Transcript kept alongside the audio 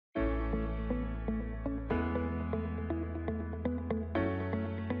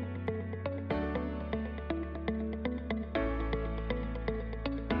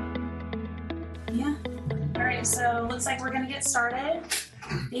right, so looks like we're going to get started.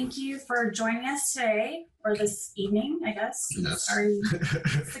 Thank you for joining us today, or this evening, I guess. Yes. Sorry,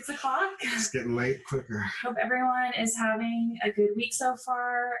 6 o'clock. It's getting late quicker. Hope everyone is having a good week so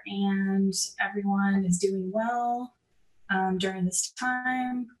far and everyone is doing well during this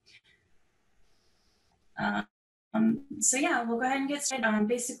time. So yeah, we'll go ahead and get started.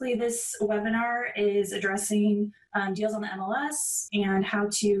 Basically, this webinar is addressing deals on the MLS and how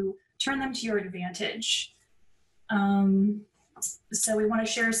to turn them to your advantage. So we want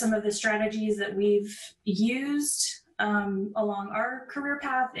to share some of the strategies that we've used along our career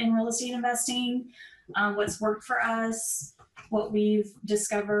path in real estate investing, what's worked for us, what we've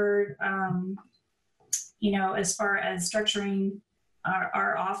discovered, as far as structuring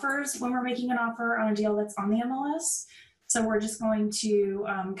our offers when we're making an offer on a deal that's on the MLS. So we're just going to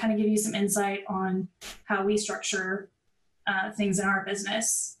kind of give you some insight on how we structure things in our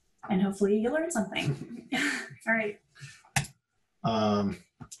business, and hopefully you learn something. All right.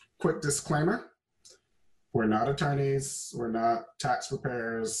 Quick disclaimer. We're not attorneys. We're not tax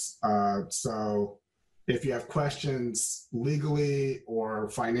preparers. So if you have questions legally or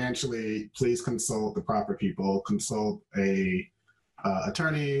financially, please consult the proper people. Consult a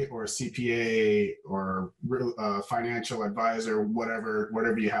attorney or a CPA or financial advisor,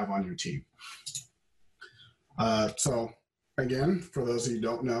 whatever you have on your team. So again, for those of you who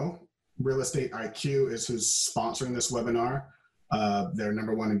don't know, Real Estate IQ is who's sponsoring this webinar. They're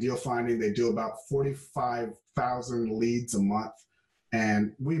number one in deal finding. They do about 45,000 leads a month,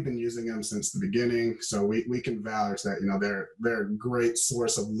 and we've been using them since the beginning. So we can vouch that they're a great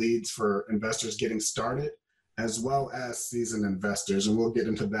source of leads for investors getting started, as well as seasoned investors. And we'll get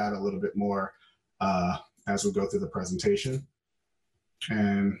into that a little bit more as we go through the presentation.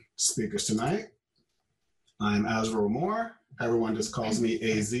 And speakers tonight, I'm Azrael Moore. Everyone just calls me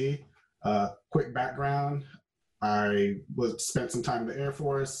AZ. Quick background. I spent some time in the Air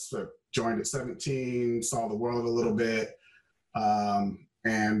Force, joined at 17, saw the world a little bit,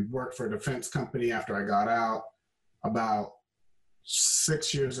 and worked for a defense company after I got out. About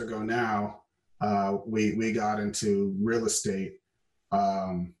 6 years ago now, we got into real estate,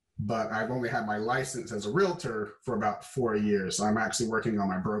 but I've only had my license as a realtor for about 4 years. So I'm actually working on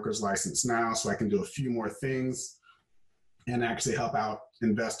my broker's license now, so I can do a few more things and actually help out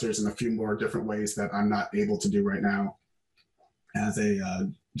investors in a few more different ways that I'm not able to do right now as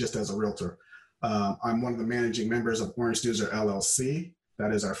just as a realtor. I'm one of the managing members of Orange Doozer LLC.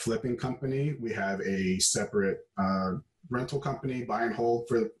 That is our flipping company. We have a separate rental company, buy and hold,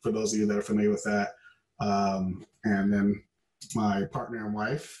 for those of you that are familiar with that. And then my partner and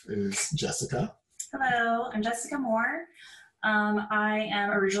wife is Jessica. Hello, I'm Jessica Moore. I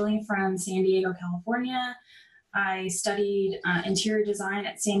am originally from San Diego, California. I studied interior design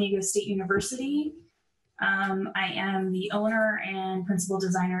at San Diego State University. I am the owner and principal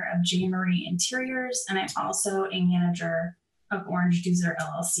designer of J. Marie Interiors, and I'm also a manager of Orange Doozer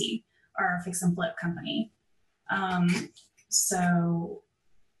LLC, our fix and flip company. So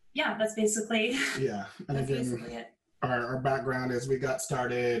yeah, that's basically And again, basically it. Our background is we got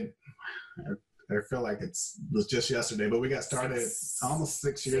started, I feel like it was just yesterday, but we got started almost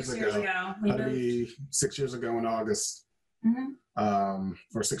 6 years ago. It'll be 6 years ago in August,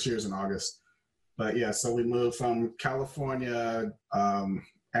 or 6 years in August. But yeah, so we moved from California,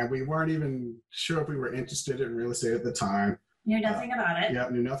 and we weren't even sure if we were interested in real estate at the time. Knew nothing about it. Yeah,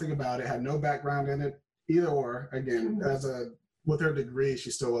 knew nothing about it, had no background in it either or. Again, with her degree, she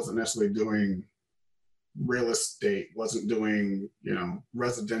still wasn't necessarily doing real estate, wasn't doing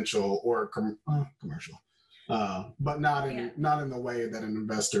residential or commercial, but not in the way that an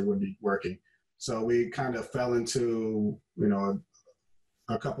investor would be working. So we kind of fell into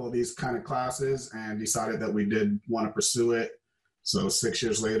a couple of these kind of classes and decided that we did want to pursue it. So 6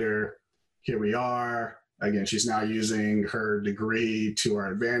 years later, here we are. Again, she's now using her degree to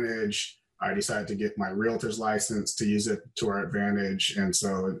our advantage. I decided to get my realtor's license to use it to our advantage. And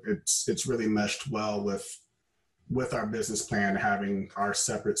so it's really meshed well with our business plan, having our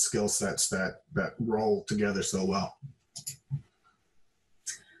separate skill sets that roll together so well.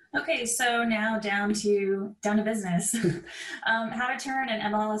 Okay, so now down to business. How to turn an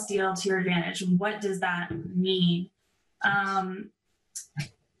MLS deal to your advantage. What does that mean? Jump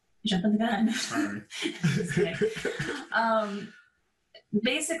in the gun. Sorry.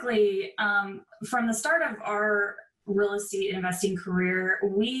 Basically, from the start of our real estate investing career,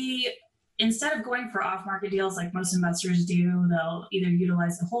 we, instead of going for off-market deals like most investors do, they'll either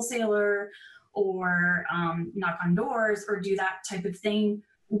utilize a wholesaler or knock on doors or do that type of thing.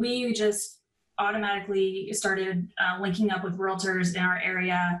 We just automatically started linking up with realtors in our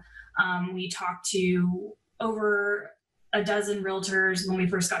area. We talked to over a dozen realtors when we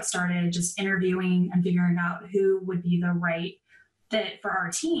first got started, just interviewing and figuring out who would be the right fit for our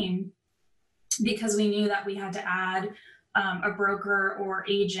team, because we knew that we had to add a broker or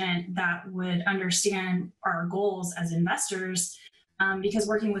agent that would understand our goals as investors, because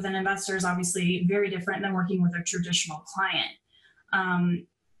working with an investor is obviously very different than working with a traditional client.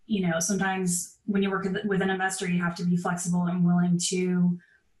 Sometimes when you work with an investor, you have to be flexible and willing to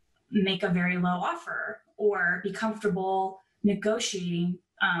make a very low offer or be comfortable negotiating,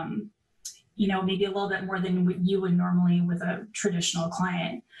 maybe a little bit more than you would normally with a traditional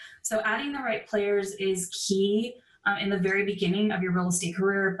client. So adding the right players is key in the very beginning of your real estate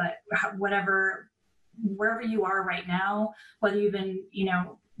career, but wherever you are right now, whether you've been,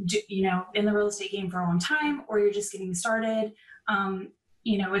 in the real estate game for a long time or you're just getting started,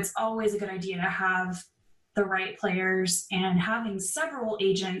 it's always a good idea to have the right players, and having several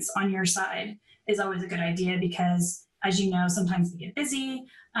agents on your side is always a good idea because, as you know, sometimes they get busy,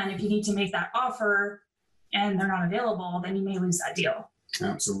 and if you need to make that offer and they're not available, then you may lose that deal.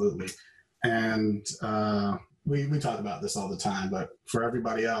 Absolutely. And we talk about this all the time, but for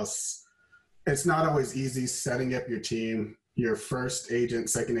everybody else, it's not always easy setting up your team. Your first agent,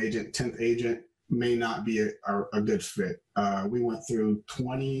 second agent, 10th agent may not be a good fit. We went through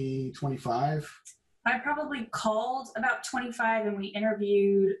 20, 25. I probably called about 25 and we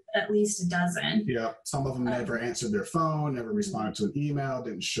interviewed at least a dozen. Yeah, some of them never answered their phone, never responded to an email,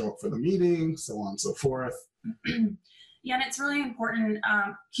 didn't show up for the meeting, so on and so forth. Yeah, and it's really important.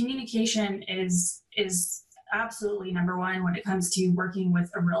 Communication is absolutely number one when it comes to working with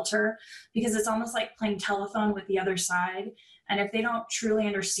a realtor, because it's almost like playing telephone with the other side. And if they don't truly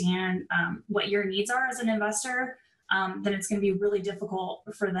understand what your needs are as an investor, then it's going to be really difficult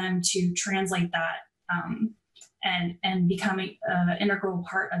for them to translate that and become an integral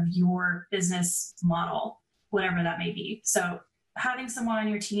part of your business model, whatever that may be. So having someone on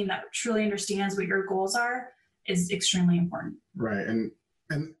your team that truly understands what your goals are is extremely important. Right. And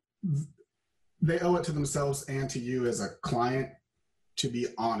they owe it to themselves and to you as a client to be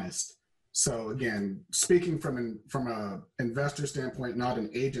honest. So again, speaking from an investor standpoint, not an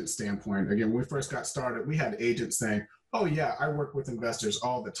agent standpoint, again, when we first got started, we had agents saying, oh yeah, I work with investors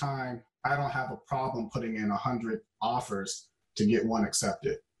all the time. I don't have a problem putting in 100 offers to get one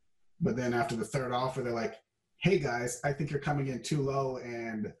accepted. But then after the third offer, they're like, hey guys, I think you're coming in too low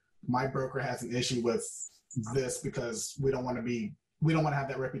and my broker has an issue with this because we don't want to have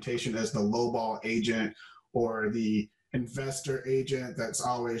that reputation as the lowball agent or the investor agent that's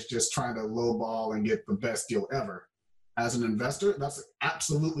always just trying to lowball and get the best deal ever. As an investor, that's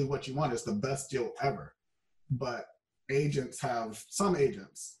absolutely what you want, is the best deal ever. But some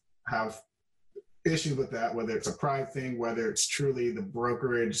agents have issue with that, whether it's a pride thing, whether it's truly the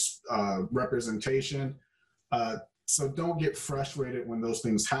brokerage representation. So don't get frustrated when those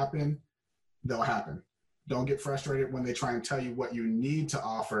things happen. They'll happen. Don't get frustrated when they try and tell you what you need to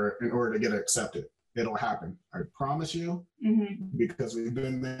offer in order to get accepted. It'll happen. I promise you, because we've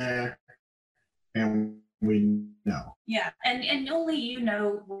been there and we know. Yeah, and only you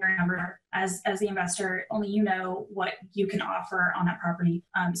know your number as the investor. Only you know what you can offer on that property.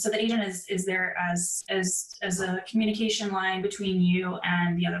 So the agent is there as a communication line between you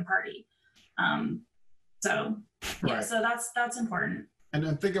and the other party. So that's important. And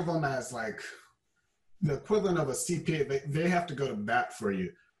then think of them as like the equivalent of a CPA. They have to go to bat for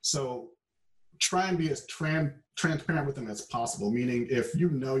you. So try and be as transparent with them as possible. Meaning, if you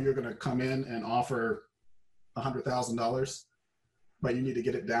know you're going to come in and offer $100,000, but you need to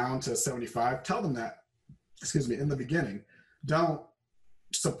get it down to 75, tell them that, in the beginning. Don't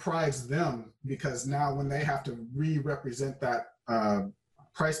surprise them, because now when they have to re-represent that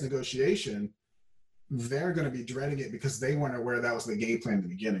price negotiation, they're going to be dreading it because they weren't aware that was the game plan in the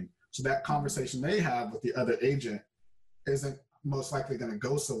beginning. So that conversation they have with the other agent isn't most likely going to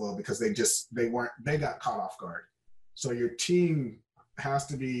go so well because they got caught off guard. So your team has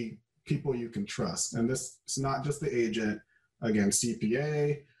to be people you can trust. And this is not just the agent, again,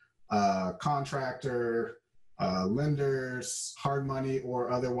 CPA, contractor, lenders, hard money or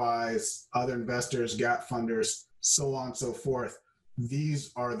otherwise, other investors, gap funders, so on and so forth.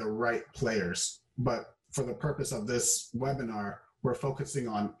 These are the right players. But for the purpose of this webinar, we're focusing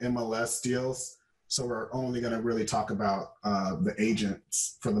on MLS deals. So we're only going to really talk about the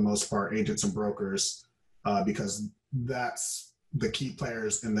agents for the most part, agents and brokers, because that's the key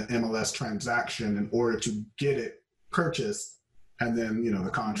players in the MLS transaction in order to get it purchased. And then, the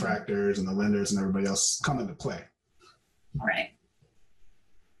contractors and the lenders and everybody else come into play. Right.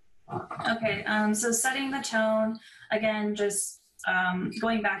 Okay. So setting the tone, again, just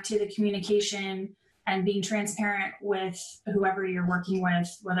going back to the communication, and being transparent with whoever you're working with,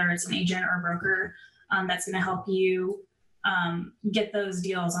 whether it's an agent or a broker, that's going to help you get those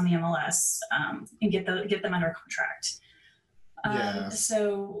deals on the MLS and get them under contract. Yes.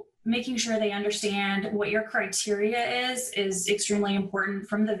 So making sure they understand what your criteria is extremely important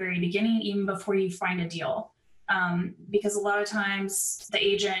from the very beginning, even before you find a deal. Because a lot of times the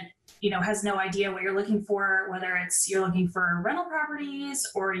agent, has no idea what you're looking for, whether it's you're looking for rental properties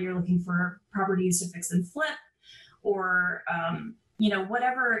or you're looking for properties to fix and flip, or,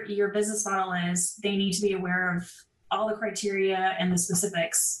 whatever your business model is, they need to be aware of all the criteria and the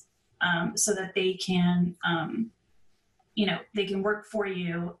specifics, so that they can, they can work for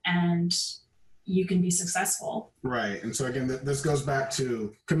you and you can be successful. Right. And so again, this goes back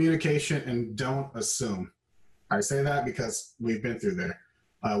to communication and don't assume. I say that because we've been through there.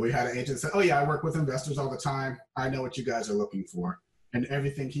 We had an agent say, "Oh yeah, I work with investors all the time. I know what you guys are looking for." And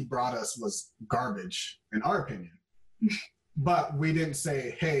everything he brought us was garbage, in our opinion. But we didn't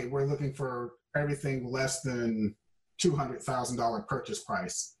say, "Hey, we're looking for everything less than $200,000 purchase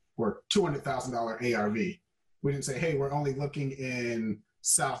price or $200,000 ARV." We didn't say, "Hey, we're only looking in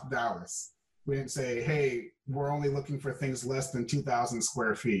South Dallas." We didn't say, "Hey, we're only looking for things less than 2,000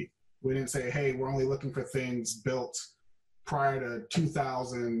 square feet." We didn't say, "Hey, we're only looking for things built prior to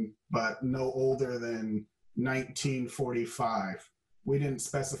 2000, but no older than 1945. We didn't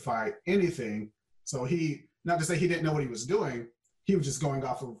specify anything. So not to say he didn't know what he was doing, he was just going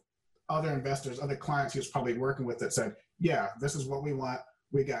off of other investors, other clients he was probably working with that said, "Yeah, this is what we want.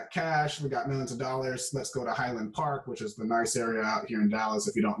 We got cash, we got millions of dollars. Let's go to Highland Park," which is the nice area out here in Dallas,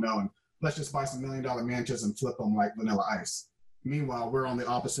 if you don't know, and let's just buy some $1 million mansions and flip them like Vanilla Ice. Meanwhile, we're on the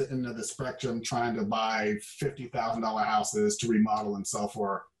opposite end of the spectrum trying to buy $50,000 houses to remodel and sell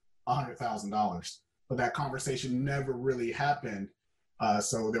for $100,000. But that conversation never really happened.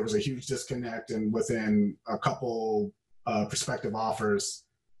 So there was a huge disconnect, and within a couple prospective offers,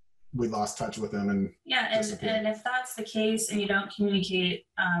 we lost touch with them. And if that's the case and you don't communicate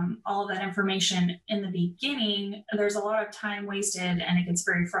all of that information in the beginning, there's a lot of time wasted and it gets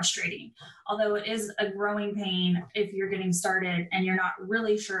very frustrating. Although it is a growing pain if you're getting started and you're not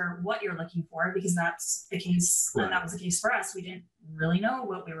really sure what you're looking for, because that's the case. Right. And that was the case for us. We didn't really know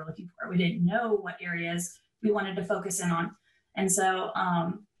what we were looking for. We didn't know what areas we wanted to focus in on. And so,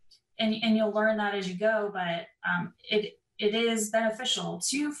 and you'll learn that as you go, but it is beneficial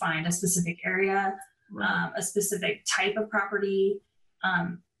to find a specific area, right. a specific type of property,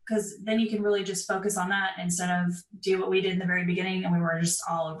 because then you can really just focus on that instead of do what we did in the very beginning and we were just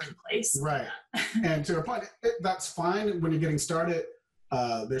all over the place. Right. And to a point, that's fine when you're getting started.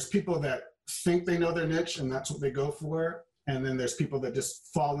 There's people that think they know their niche and that's what they go for. And then there's people that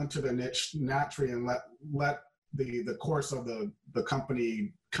just fall into their niche naturally and let the course of the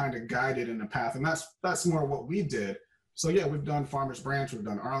company kind of guide it in a path. And that's more what we did. So yeah, we've done Farmers Branch, we've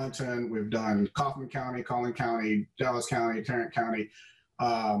done Arlington, we've done Kaufman County, Collin County, Dallas County, Tarrant County.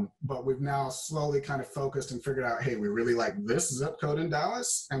 But we've now slowly kind of focused and figured out, hey, we really like this zip code in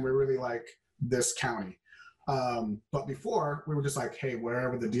Dallas and we really like this county. But before we were just like, hey,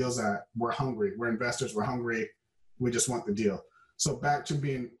 wherever the deal's at, we're hungry. We're investors, we're hungry. We just want the deal. So back to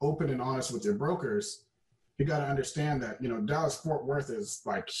being open and honest with your brokers, you got to understand that, Dallas Fort Worth is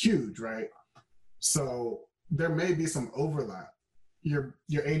like huge, right? So there may be some overlap. Your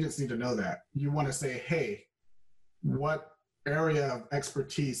agents need to know that. You want to say, hey, what area of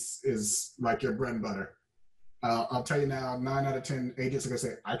expertise is like your bread and butter? I'll tell you now, 9 out of 10 agents are going to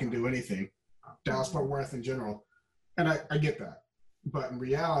say, I can do anything. Dallas Fort Worth in general. And I get that. But in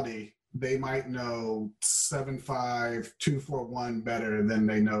reality, they might know 75241 better than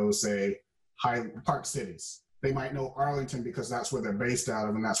they know, say, Park Cities. They might know Arlington because that's where they're based out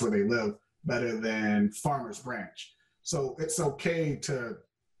of and that's where they live better than Farmers Branch. So it's okay to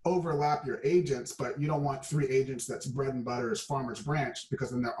overlap your agents, but you don't want 3 agents that's bread and butter as Farmers Branch, because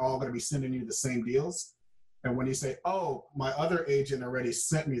then they're all going to be sending you the same deals. And when you say, oh, my other agent already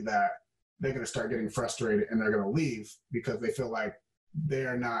sent me that, they're going to start getting frustrated and they're going to leave because they feel like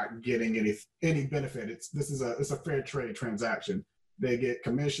they're not getting any benefit. It's a fair trade transaction. They get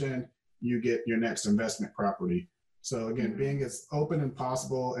commission, you get your next investment property. So again, being as open as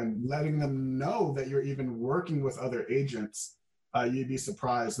possible and letting them know that you're even working with other agents, you'd be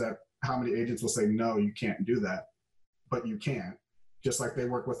surprised at how many agents will say, no, you can't do that, but you can. Just like they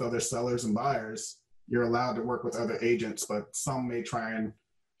work with other sellers and buyers, you're allowed to work with other agents, but some may try and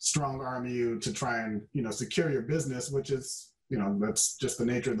strong arm you to try and, secure your business, which is, that's just the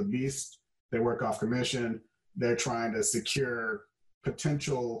nature of the beast. They work off commission. They're trying to secure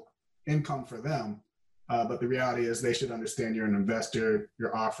potential income for them. But the reality is they should understand you're an investor,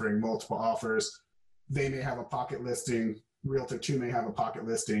 you're offering multiple offers. they may have a pocket listing, Realtor 2 may have a pocket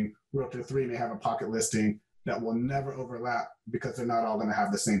listing, Realtor 3 may have a pocket listing that will never overlap because they're not all going to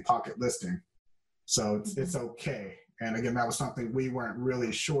have the same pocket listing. So it's okay. And again, that was something we weren't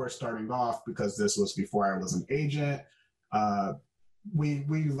really sure starting off because this was before I was an agent. We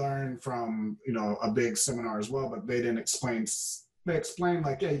learned from, a big seminar as well, but they didn't explain. They explained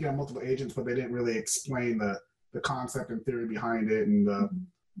like, yeah, you got multiple agents, but they didn't really explain the concept and theory behind it and the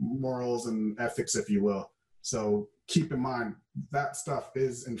morals and ethics, if you will. So keep in mind that stuff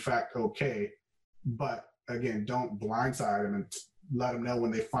is in fact okay, but again, don't blindside them and let them know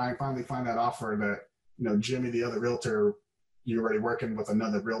when they finally find that offer that, Jimmy, the other realtor, you're already working with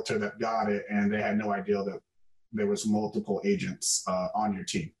another realtor that got it, and they had no idea that there was multiple agents on your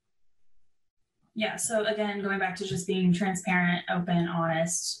team. Yeah. So again, going back to just being transparent, open,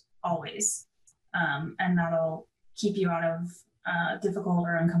 honest, always, and that'll keep you out of difficult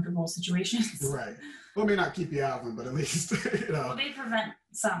or uncomfortable situations. Right. Well, it may not keep you out of them, but at least Well, they prevent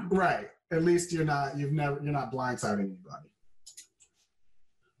some. Right. At least you're not blindsiding anybody.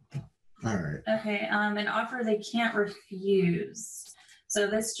 All right. Okay. An offer they can't refuse. So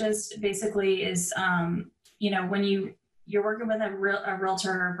this just basically is, when you're working with a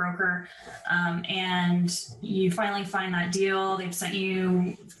realtor or a broker, and you finally find that deal, they've sent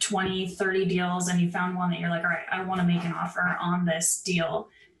you 20, 30 deals, and you found one that you're like, all right, I want to make an offer on this deal.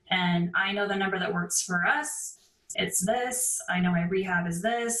 And I know the number that works for us. It's this. I know my rehab is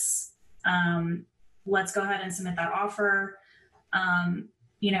this. Let's go ahead and submit that offer.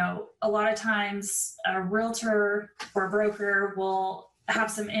 A lot of times a realtor or a broker will have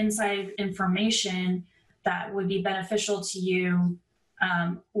some inside information that would be beneficial to you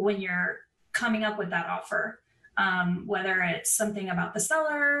when you're coming up with that offer, whether it's something about the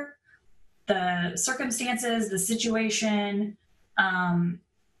seller, the circumstances, the situation,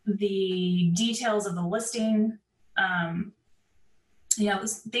 the details of the listing,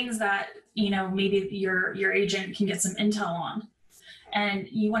 things that, maybe your agent can get some intel on. And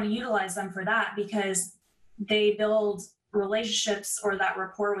you want to utilize them for that because they build relationships or that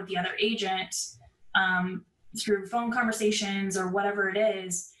rapport with the other agent through phone conversations or whatever it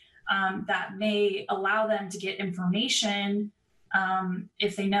is, that may allow them to get information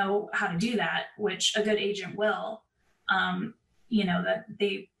if they know how to do that, which a good agent will. That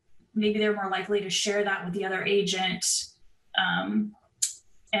they're more likely to share that with the other agent,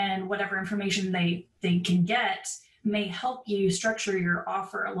 and whatever information they can get may help you structure your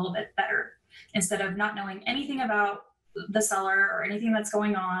offer a little bit better instead of not knowing anything about the seller or anything that's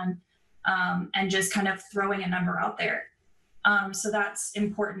going on, and just kind of throwing a number out there. So that's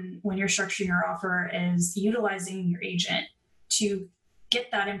important when you're structuring your offer, is utilizing your agent to get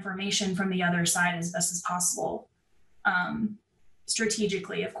that information from the other side as best as possible.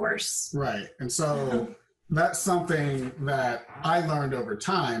 Strategically, of course. Right. And so that's something that I learned over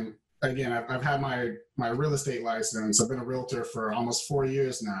time. Again, I've had my real estate license. I've been a realtor for almost 4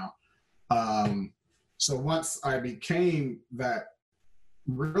 years now. So once I became that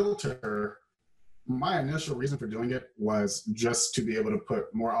realtor, my initial reason for doing it was just to be able to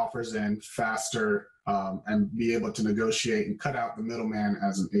put more offers in faster, and be able to negotiate and cut out the middleman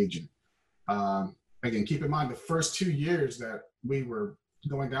as an agent. Again, keep in mind the first 2 years that we were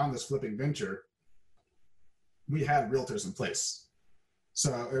going down this flipping venture, we had realtors in place.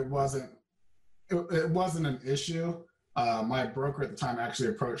 So it wasn't an issue. My broker at the time actually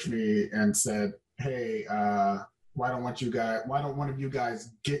approached me and said, hey, why don't one of you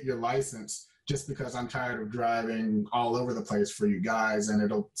guys get your license, just because I'm tired of driving all over the place for you guys, and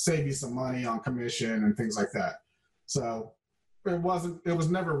it'll save you some money on commission and things like that. So it was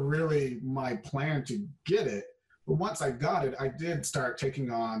never really my plan to get it. But once I got it, I did start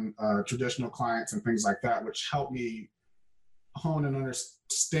taking on traditional clients and things like that, which helped me hone and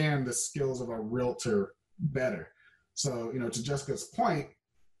understand the skills of a realtor better. So, to Jessica's point,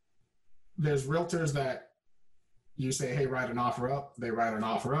 there's realtors that you say, hey, write an offer up. They write an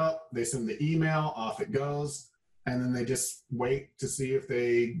offer up. They send the email, off it goes. And then they just wait to see if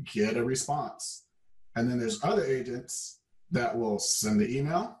they get a response. And then there's other agents that will send the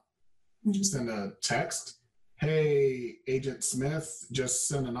email, send a text. Hey, Agent Smith, just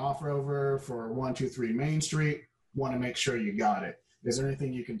send an offer over for 123 Main Street. Want to make sure you got it. Is there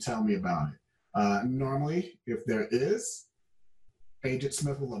anything you can tell me about it? Normally, if there is, Agent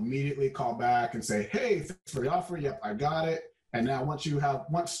Smith will immediately call back and say, hey, thanks for the offer. Yep, I got it. And now once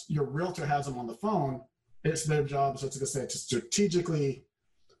your realtor has them on the phone, it's their job, so to strategically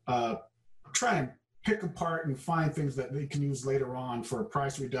try and pick apart and find things that they can use later on for a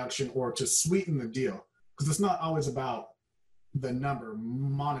price reduction or to sweeten the deal. Because it's not always about the number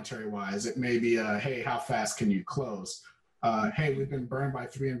monetary wise. It may be, hey, how fast can you close? Hey, we've been burned by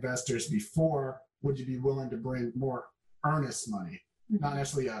 3 investors before. Would you be willing to bring more earnest money? Not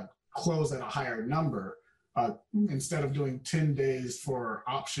necessarily close at a higher number. Instead of doing 10 days for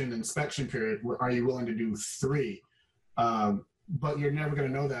option inspection period, are you willing to do 3? But you're never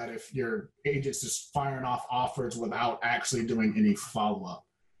going to know that if your agent's just firing off offers without actually doing any follow-up.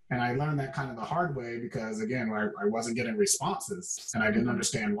 And I learned that kind of the hard way because, again, I wasn't getting responses and I didn't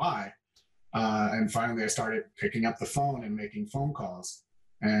understand why. And finally, I started picking up the phone and making phone calls.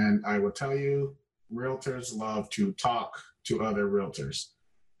 And I will tell you, realtors love to talk to other realtors.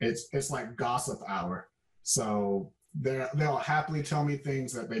 It's like gossip hour. So they'll happily tell me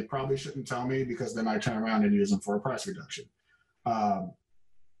things that they probably shouldn't tell me because then I turn around and use them for a price reduction.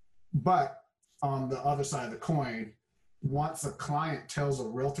 But on the other side of the coin, once a client tells a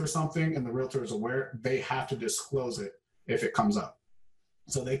realtor something and the realtor is aware, they have to disclose it if it comes up.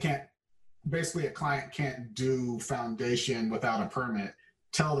 So they can't, basically a client can't do foundation without a permit,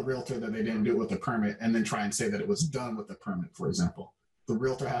 tell the realtor that they didn't do it with a permit, and then try and say that it was done with a permit, for example. The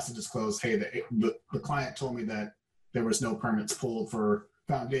realtor has to disclose, hey, the client told me that there was no permits pulled for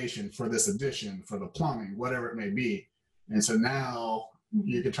foundation, for this addition, for the plumbing, whatever it may be. And so now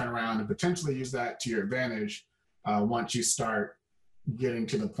you can turn around and potentially use that to your advantage once you start getting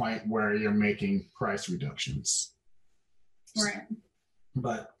to the point where you're making price reductions. Right.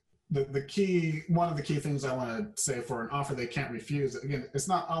 But the key, one of the key things I want to say for an offer they can't refuse, again, it's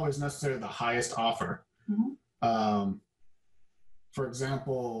not always necessarily the highest offer. For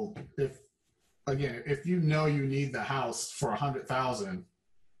example, if you know you need the house for $100,000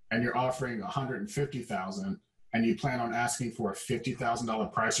 and you're offering $150,000 and you plan on asking for a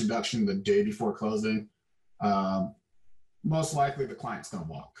 $50,000 price reduction the day before closing, most likely the client's going to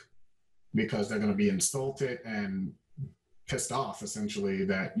walk because they're going to be insulted and pissed off, essentially,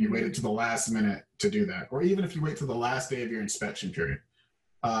 that you waited to the last minute to do that. Or even if you wait till the last day of your inspection period.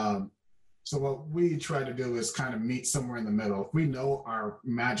 So what we try to do is kind of meet somewhere in the middle. If we know our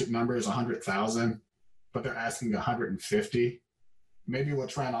magic number is 100,000, but they're asking 150, maybe we'll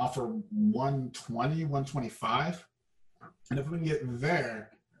try and offer 120, 125. And if we can get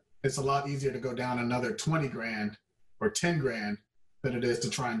there, it's a lot easier to go down another 20 grand or 10 grand than it is to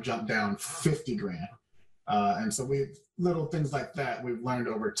try and jump down 50 grand. And so little things like that we've learned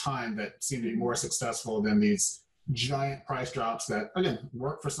over time that seem to be more successful than these giant price drops that, again,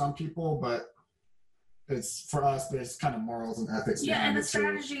 work for some people, but it's for us, there's kind of morals and ethics. Yeah, and the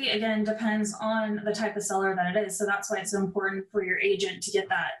strategy, again, depends on the type of seller that it is. So that's why it's so important for your agent to get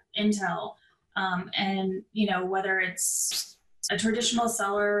that intel. And, whether it's a traditional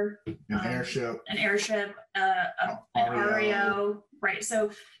seller, an airship, an REO, right? So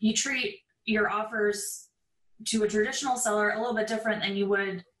you treat your offers to a traditional seller a little bit different than you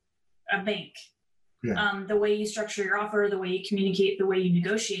would a bank. Yeah. The way you structure your offer, the way you communicate, the way you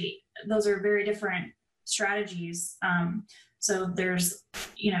negotiate, those are very different strategies. So there's,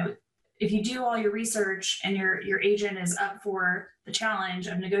 if you do all your research and your agent is up for the challenge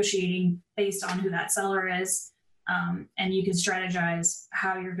of negotiating based on who that seller is, and you can strategize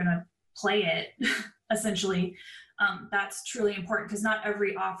how you're going to play it, essentially, that's truly important because not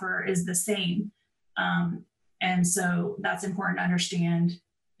every offer is the same. And so that's important to understand.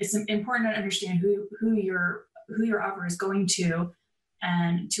 It's important to understand who your offer is going to,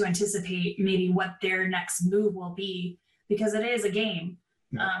 and to anticipate maybe what their next move will be, because it is a game.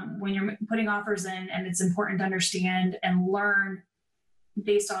 When you're putting offers in, and it's important to understand and learn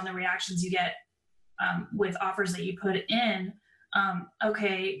based on the reactions you get with offers that you put in.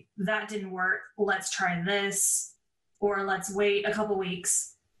 Okay, that didn't work. Let's try this, or let's wait a couple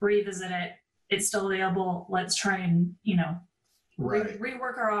weeks, revisit it. It's still available. Let's try and,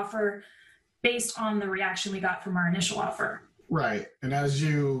 rework our offer based on the reaction we got from our initial offer. Right. And as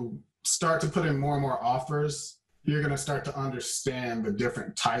you start to put in more and more offers, you're going to start to understand the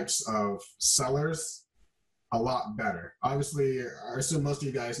different types of sellers a lot better. Obviously, I assume most of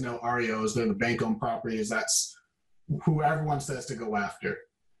you guys know REOs. They're the bank-owned properties. That's who everyone says to go after.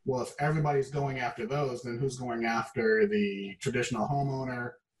 Well, if everybody's going after those, then who's going after the traditional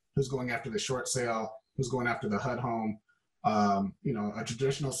homeowner? Who's going after the short sale? Who's going after the HUD home? A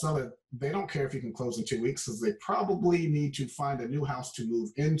traditional seller, they don't care if you can close in 2 weeks because they probably need to find a new house to move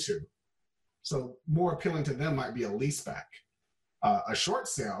into. So more appealing to them might be a leaseback. A short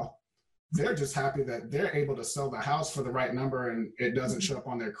sale, they're just happy that they're able to sell the house for the right number and it doesn't show up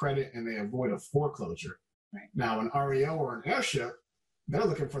on their credit and they avoid a foreclosure. Right. Now, an REO or an airship, they're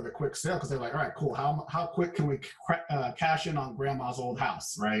looking for the quick sale because they're like, all right, cool. How quick can we cash in on grandma's old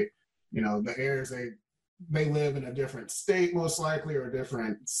house, right? The heirs, they live in a different state, most likely, or a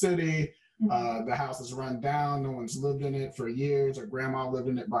different city. The house is run down. No one's lived in it for years, or grandma lived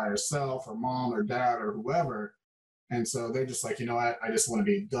in it by herself, or mom or dad or whoever. And so they're just like, you know what? I just want to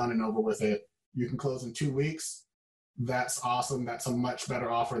be done and over with it. You can close in 2 weeks. That's awesome. That's a much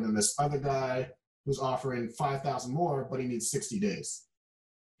better offer than this other guy who's offering 5,000 more, but he needs 60 days.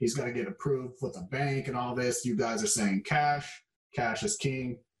 He's got to get approved with a bank and all this. You guys are saying cash. Cash is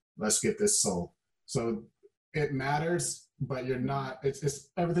king. Let's get this sold. So it matters, but you're not, it's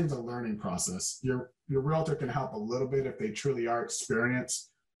everything's a learning process. Your realtor can help a little bit if they truly are experienced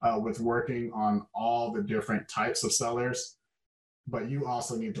with working on all the different types of sellers, but you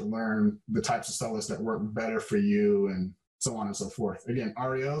also need to learn the types of sellers that work better for you and so on and so forth. Again,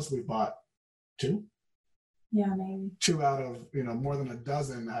 REOs, we bought 2. Yeah, maybe 2 out of, more than a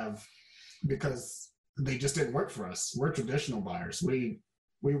dozen have, because they just didn't work for us. We're traditional buyers. We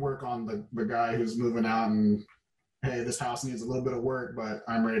work on the guy who's moving out and, hey, this house needs a little bit of work, but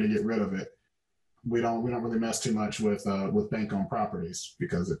I'm ready to get rid of it. We don't really mess too much with bank-owned properties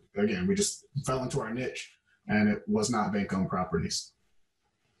because again, we just fell into our niche and it was not bank-owned properties.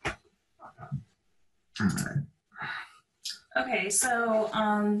 All right. Okay, so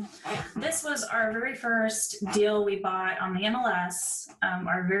this was our very first deal we bought on the MLS,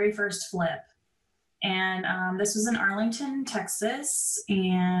 our very first flip. And this was in Arlington, Texas.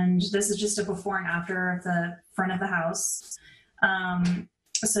 And this is just a before and after of the front of the house.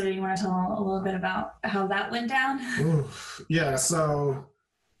 So you want to tell a little bit about how that went down? Ooh, yeah, so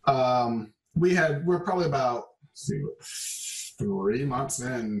we're probably about 3 months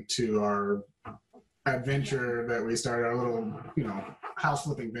into our adventure that we started, our little, house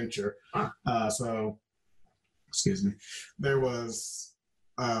flipping venture. So, excuse me, there was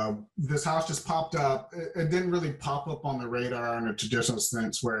this house just popped up. It didn't really pop up on the radar in a traditional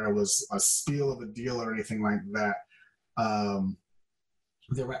sense where it was a steal of a deal or anything like that.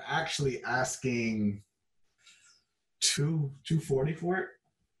 They were actually asking $240 for it.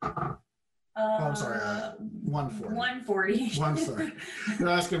 I'm sorry, 140. 140. They're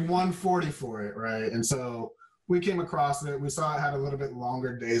asking 140 for it, right? And so we came across it. We saw it had a little bit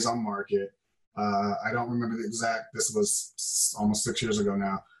longer days on market. I don't remember the exact. This was almost 6 years ago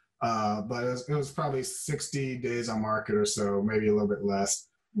now, but it was probably 60 days on market or so, maybe a little bit less.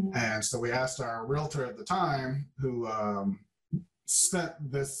 Mm-hmm. And so we asked our realtor at the time, who sent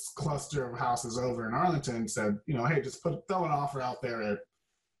this cluster of houses over in Arlington, said, hey, just throw an offer out there at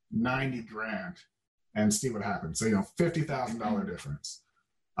 $90,000 and see what happens. So, $50,000 difference.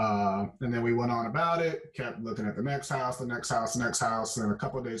 And then we went on about it, kept looking at the next house. And a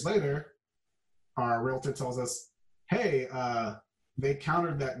couple of days later, our realtor tells us, hey, they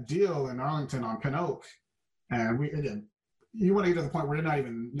countered that deal in Arlington on Pin Oak. And you want to get to the point where you're not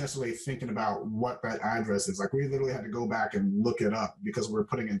even necessarily thinking about what that address is. Like, we literally had to go back and look it up because we're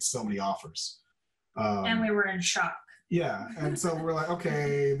putting in so many offers. And we were in shock. Yeah. And so we're like,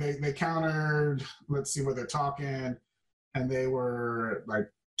 okay, they countered, let's see what they're talking. And they were like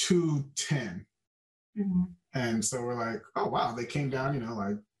 210. Mm-hmm. And so we're like, oh, wow, they came down,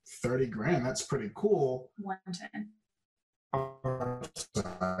 like $30,000. That's pretty cool. 110.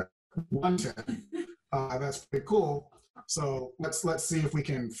 110. That's pretty cool. So let's see if we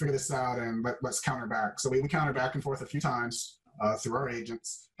can figure this out and let's counter back. So we countered back and forth a few times through our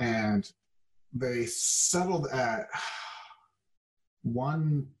agents, and they settled at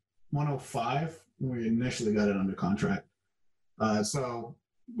 105 when we initially got it under contract. So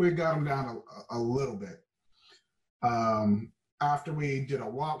we got them down a little bit. After we did a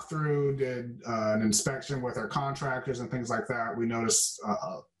walkthrough, did an inspection with our contractors and things like that, we noticed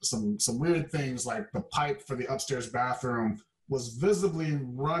some weird things, like the pipe for the upstairs bathroom was visibly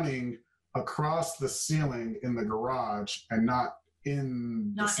running across the ceiling in the garage and not the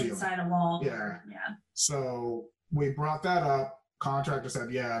ceiling. Inside a wall. Yeah. So we brought that up. Contractor said,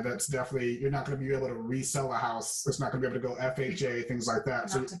 yeah, that's definitely, you're not going to be able to resell a house. It's not going to be able to go FHA, things like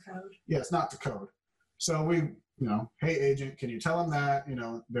that. Not to code. Yeah, it's not to code. So we, hey, agent, can you tell them that?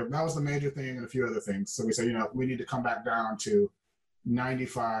 That was the major thing and a few other things. So we said, we need to come back down to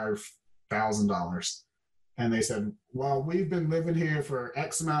 $95,000. And they said, well, we've been living here for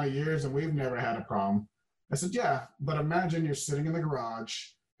X amount of years and we've never had a problem. I said, yeah, but imagine you're sitting in the garage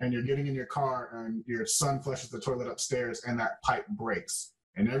and you're getting in your car and your son flushes the toilet upstairs and that pipe breaks.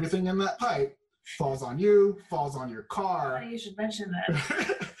 And everything in that pipe falls on you, falls on your car. Oh, you should mention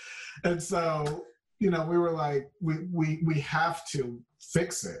that. And so, we were like, we have to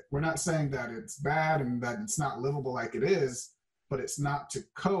fix it. We're not saying that it's bad and that it's not livable like it is, but it's not to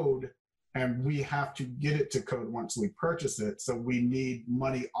code, and we have to get it to code once we purchase it. So we need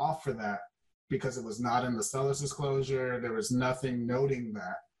money off for that because it was not in the seller's disclosure. There was nothing noting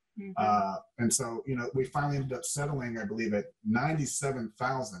that. And so, we finally ended up settling, I believe, at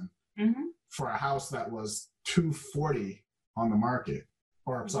 $97,000 for a house that was $240 on the market.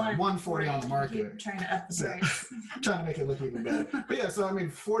 Or, sorry, $140 on the market. Trying to up the price. Trying to make it look even better. But yeah, so I mean,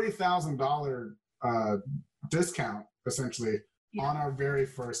 $40,000 discount, essentially, on our very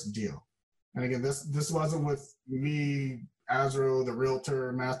first deal. And again, this wasn't with me, Azro, the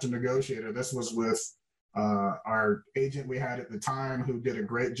realtor, master negotiator. This was with our agent we had at the time, who did a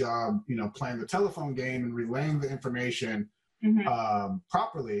great job, playing the telephone game and relaying the information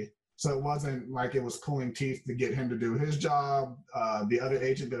properly. So it wasn't like it was pulling teeth to get him to do his job. The other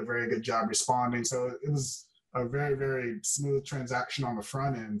agent did a very good job responding. So it was a very, very smooth transaction on the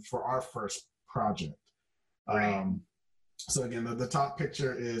front end for our first project. Right. So again, the top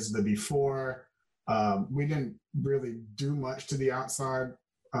picture is the before. We didn't really do much to the outside,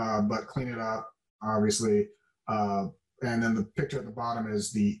 but clean it up, obviously. And then the picture at the bottom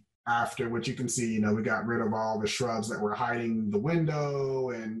is the after, which you can see, we got rid of all the shrubs that were hiding the window.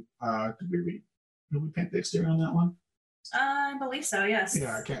 And did we paint the exterior on that one? I believe so, yes.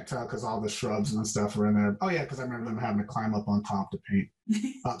 Yeah, I can't tell because all the shrubs and stuff were in there. Oh yeah, because I remember them having to climb up on top to paint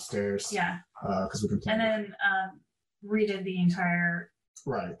upstairs. Yeah. Because we can. And then redid the entire.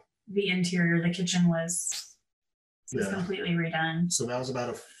 Right. The interior, the kitchen was completely redone. So that was about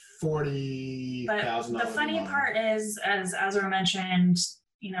a $40,000. The funny part is, as Azra mentioned,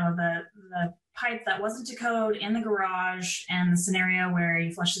 the pipe that wasn't to code in the garage, and the scenario where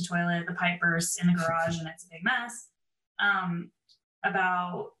you flush the toilet, the pipe bursts in the garage, and it's a big mess.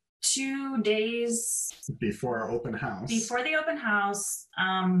 About 2 days before our open house. Before the open house,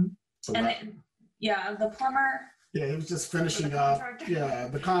 the plumber. Yeah, he was just finishing up. Yeah,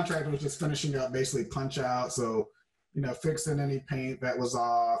 the contractor was just finishing up, basically punch out. So, fixing any paint that was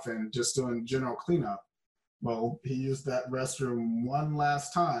off and just doing general cleanup. Well, he used that restroom one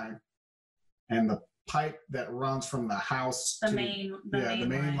last time, and the pipe that runs from the house the main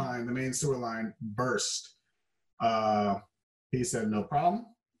line, the main sewer line burst. He said, "No problem,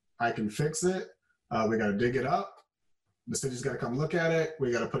 I can fix it. We got to dig it up. The city's got to come look at it.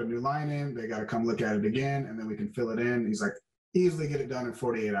 We got to put a new line in. They got to come look at it again, and then we can fill it in." He's like, "Easily get it done in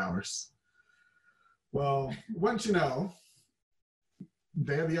 48 hours." Well, once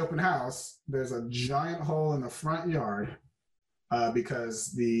day of the open house, there's a giant hole in the front yard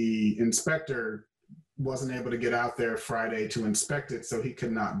because the inspector wasn't able to get out there Friday to inspect it, so he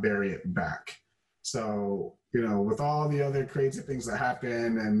could not bury it back. So, with all the other crazy things that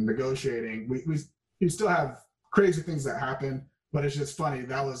happen and negotiating, we still have crazy things that happen, but it's just funny.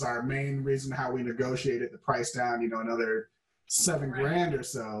 That was our main reason how we negotiated the price down, another $7,000 or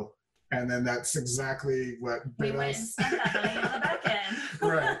so. And then that's exactly what we went and spent that money on the back end.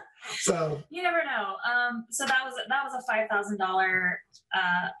 Right. So you never know. So that was a $5,000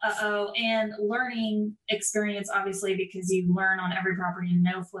 and learning experience, obviously, because you learn on every property.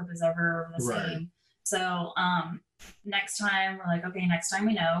 No flip is ever the same. Right. So next time we're like, okay, next time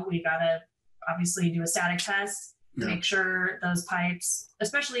we gotta obviously do a static test, make sure those pipes,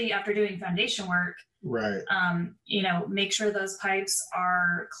 especially after doing foundation work, right. Make sure those pipes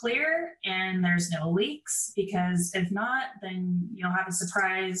are clear and there's no leaks, because if not, then you'll have a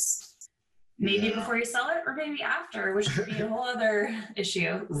surprise maybe before you sell it or maybe after, which could be a whole other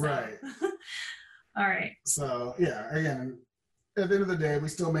issue. So. Right. All right. So again, at the end of the day, we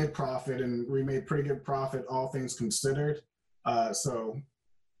still made profit, and we made pretty good profit, all things considered.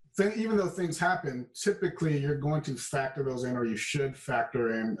 Even though things happen, typically you're going to factor those in, or you should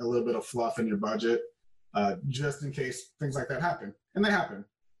factor in a little bit of fluff in your budget, just in case things like that happen. And they happen.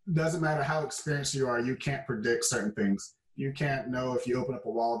 Doesn't matter how experienced you are, you can't predict certain things. You can't know if you open up a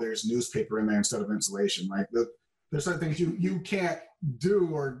wall, there's newspaper in there instead of insulation. Like there's certain things you can't do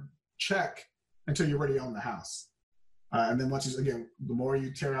or check until you already own the house. And then the more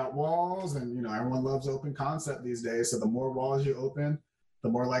you tear out walls, and everyone loves open concept these days. So the more walls you open, the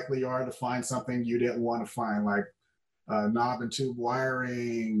more likely you are to find something you didn't want to find, like knob and tube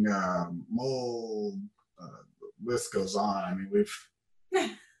wiring, mold, list goes on. I mean,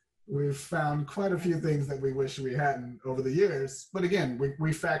 we've found quite a few things that we wish we hadn't over the years. But again,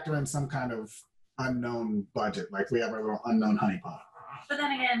 we factor in some kind of unknown budget, like we have our little unknown honeypot. But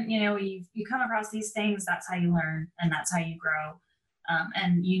then again, you come across these things, that's how you learn, and that's how you grow.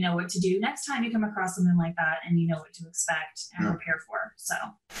 And you know what to do next time you come across something like that, and you know what to expect and prepare for. So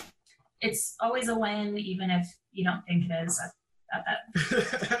it's always a win, even if you don't think it is at that.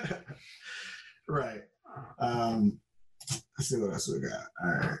 Right. Let's see what else we got. All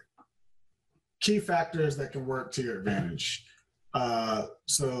right. Key factors that can work to your advantage.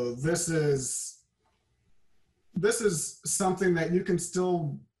 So this is something that you can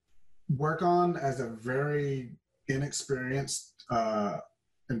still work on as a very inexperienced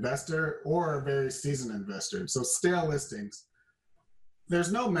investor or a very seasoned investor. So stale listings,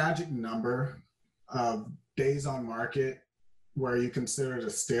 there's no magic number of days on market where you consider it a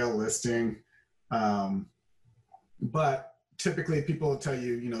stale listing. But typically people will tell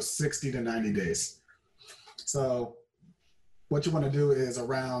you, 60 to 90 days. So what you want to do is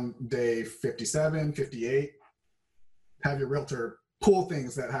around day 57, 58, have your realtor pull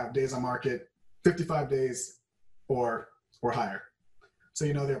things that have days on market 55 days or higher. So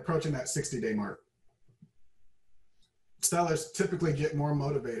they're approaching that 60-day mark. Sellers typically get more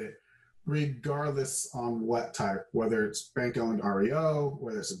motivated regardless on what type, whether it's bank-owned REO,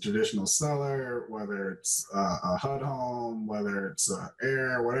 whether it's a traditional seller, whether it's a HUD home, whether it's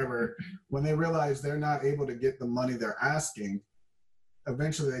air, whatever. When they realize they're not able to get the money they're asking,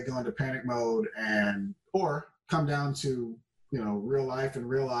 eventually they go into panic mode or come down to real life and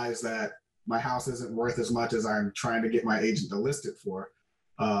realize that my house isn't worth as much as I'm trying to get my agent to list it for.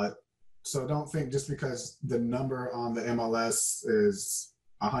 So don't think just because the number on the MLS is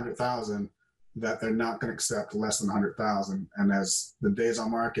 100,000 that they're not going to accept less than 100,000. And as the days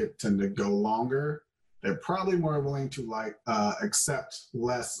on market tend to go longer, they're probably more willing to accept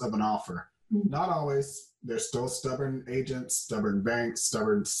less of an offer. Not always. There's still stubborn agents, stubborn banks,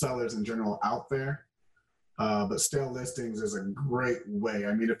 stubborn sellers in general out there. But stale listings is a great way.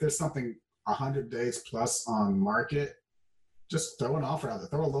 I mean, if there's something 100 days plus on market, just throw an offer out there,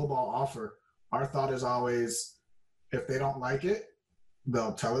 throw a lowball offer. Our thought is always, if they don't like it,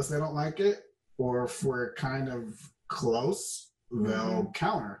 they'll tell us they don't like it, or if we're kind of close, they'll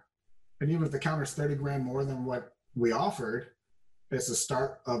counter. And even if the counter is 30 grand more than what we offered, it's the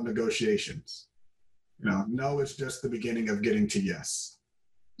start of negotiations. No, it's just the beginning of getting to yes.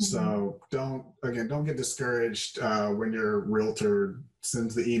 So don't get discouraged when your realtor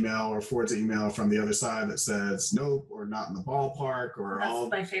sends the email or forwards the email from the other side that says nope or not in the ballpark or that's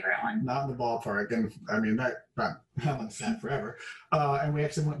my favorite one. Not in the ballpark. And I mean that one sat forever. And we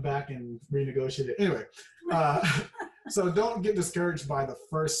actually went back and renegotiated. Anyway, so don't get discouraged by the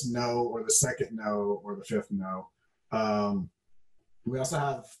first no or the second no or the fifth no. We also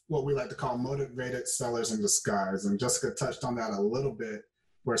have what we like to call motivated sellers in disguise, and Jessica touched on that a little bit.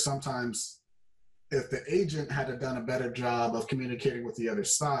 Where sometimes if the agent had done a better job of communicating with the other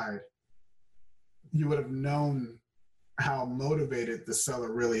side, you would have known how motivated the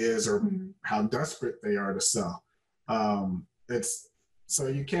seller really is or how desperate they are to sell. So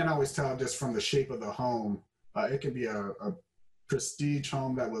you can't always tell just from the shape of the home. It can be a prestige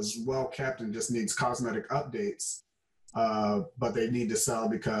home that was well kept and just needs cosmetic updates. But they need to sell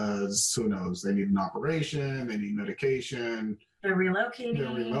because who knows, they need an operation, they need medication. They're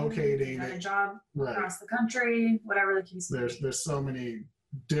relocating. They got a job across the country, whatever the case may be. There's so many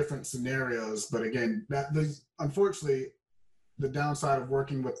different scenarios, but again, unfortunately, the downside of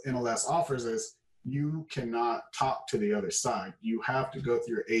working with NLS offers is you cannot talk to the other side. You have to go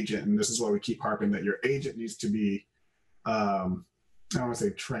through your agent, and this is why we keep harping that your agent needs to be, I don't want to say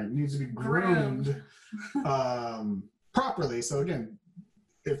trained, needs to be groomed properly. So again,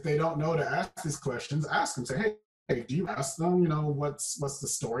 if they don't know to ask these questions, ask them. Say, hey, do you ask them, what's the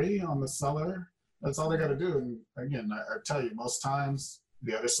story on the seller? That's all they got to do. And again, I tell you, most times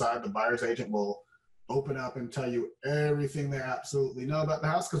the other side, the buyer's agent will open up and tell you everything they absolutely know about the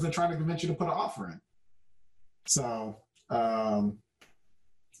house because they're trying to convince you to put an offer in. So,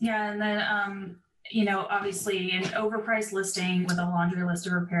 yeah. And then, obviously an overpriced listing with a laundry list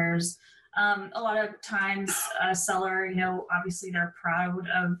of repairs. A lot of times a seller, obviously they're proud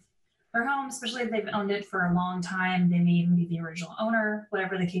of their home, especially if they've owned it for a long time. They may even be the original owner,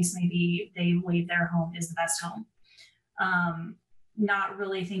 whatever the case may be. They believe their home is the best home. Not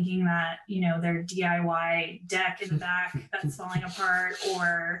really thinking that, their DIY deck in the back that's falling apart,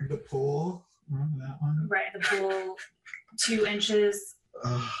 or the pool. Remember that one? Right, the pool 2 inches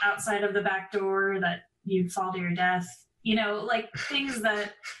outside of the back door that you'd fall to your death. Things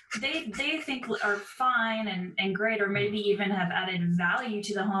that they think are fine and great, or maybe even have added value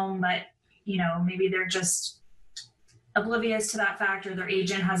to the home, but maybe they're just oblivious to that factor. Their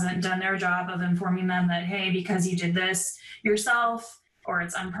agent hasn't done their job of informing them that, hey, because you did this yourself, or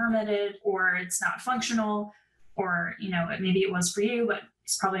it's unpermitted, or it's not functional, or maybe it was for you, but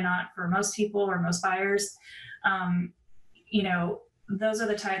it's probably not for most people or most buyers. Those are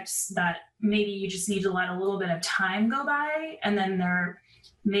the types that maybe you just need to let a little bit of time go by, and then they're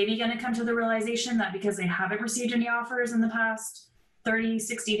maybe going to come to the realization that because they haven't received any offers in the past 30,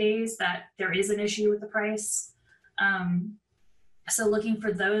 60 days, that there is an issue with the price. So looking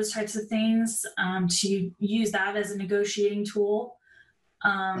for those types of things, to use that as a negotiating tool.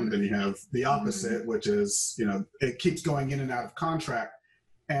 And then you have the opposite, which is, it keeps going in and out of contract.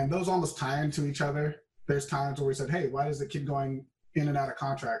 And those almost tie into each other. There's times where we said, hey, why does it keep going in and out of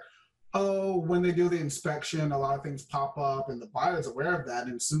contract? Oh, when they do the inspection, a lot of things pop up and the buyer's aware of that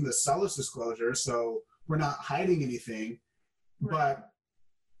and it's in the seller's disclosure. So we're not hiding anything, but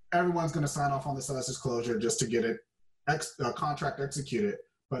everyone's going to sign off on the seller's disclosure just to get it contract executed.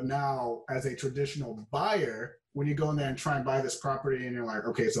 But now as a traditional buyer, when you go in there and try and buy this property and you're like,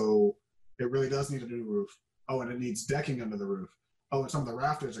 okay, so it really does need a new roof. Oh, and it needs decking under the roof. Oh, and some of the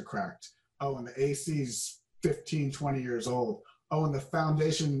rafters are cracked. Oh, and the AC's 15, 20 years old. Oh, and the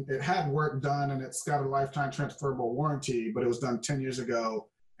foundation, it had work done and it's got a lifetime transferable warranty, but it was done 10 years ago.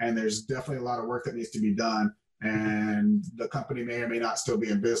 And there's definitely a lot of work that needs to be done. And the company may or may not still be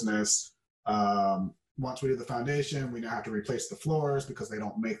in business. Once we do the foundation, we now have to replace the floors because they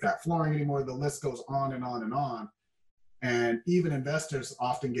don't make that flooring anymore. The list goes on and on and on. And even investors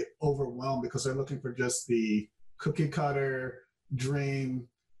often get overwhelmed because they're looking for just the cookie cutter dream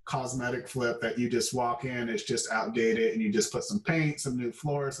cosmetic flip that you just walk in, it's just outdated, and you just put some paint, some new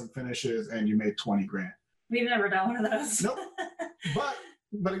floors, some finishes, and you make 20 grand. We've never done one of those. Nope.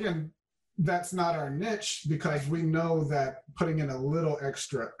 But again, that's not our niche because we know that putting in a little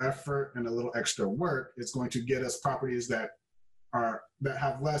extra effort and a little extra work is going to get us properties that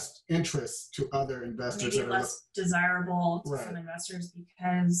have less interest to other investors. Maybe less desirable to some investors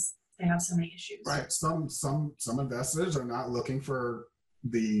because they have so many issues. Right. Some investors are not looking for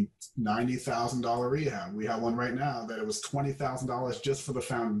the $90,000 rehab. We have one right now that it was $20,000 just for the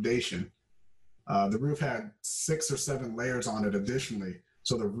foundation. The roof had 6 or 7 layers on it additionally.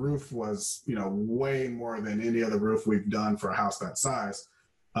 So the roof was, way more than any other roof we've done for a house that size.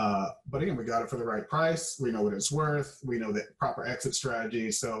 But again, we got it for the right price. We know what it's worth. We know the proper exit strategy.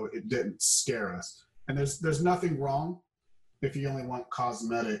 So it didn't scare us. And there's nothing wrong if you only want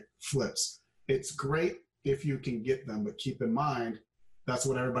cosmetic flips. It's great if you can get them, but keep in mind, that's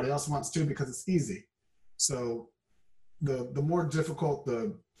what everybody else wants too, because it's easy. So the more difficult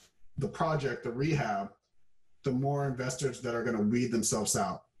the project, the rehab, the more investors that are going to weed themselves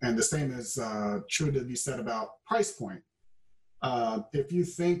out. And the same is true to be said about price point. If you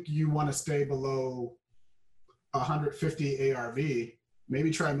think you want to stay below 150 ARV,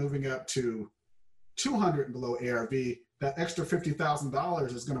 maybe try moving up to 200 and below ARV. That extra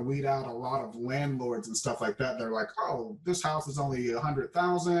 $50,000 is going to weed out a lot of landlords and stuff like that. They're like, oh, this house is only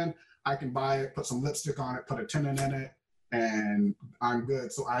 $100,000. I can buy it, put some lipstick on it, put a tenant in it, and I'm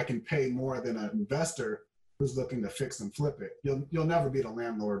good. So I can pay more than an investor who's looking to fix and flip it. You'll never beat a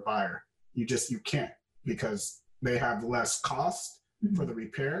landlord buyer. You can't, because they have less cost for the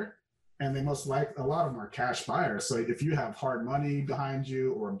repair, and they most likely, a lot of them are cash buyers. So if you have hard money behind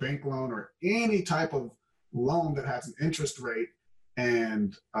you or a bank loan or any type of loan that has an interest rate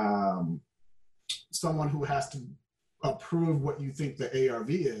and someone who has to approve what you think the ARV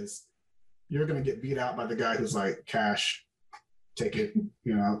is, you're going to get beat out by the guy who's like, cash, take it,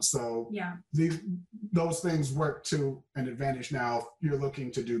 So yeah, those things work to an advantage. Now, if you're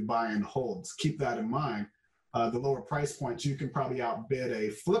looking to do buy and holds, keep that in mind. The lower price points, you can probably outbid a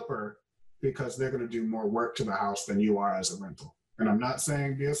flipper because they're going to do more work to the house than you are as a rental. And I'm not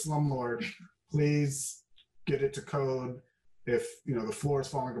saying be a slumlord. Please get it to code. If the floor is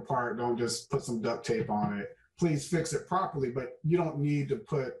falling apart, don't just put some duct tape on it. Please fix it properly, but you don't need to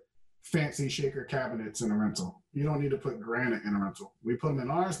put fancy shaker cabinets in a rental. You don't need to put granite in a rental. We put them in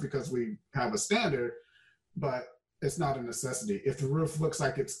ours because we have a standard, but it's not a necessity. If the roof looks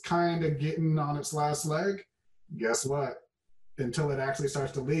like it's kind of getting on its last leg, guess what? Until it actually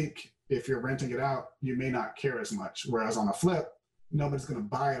starts to leak, if you're renting it out, you may not care as much. Whereas on a flip, nobody's going to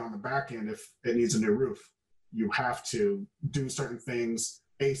buy it on the back end if it needs a new roof. You have to do certain things.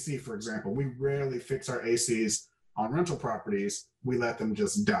 AC, for example, we rarely fix our ACs on rental properties. We let them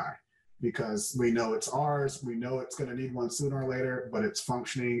just die because we know it's ours. We know it's going to need one sooner or later, but it's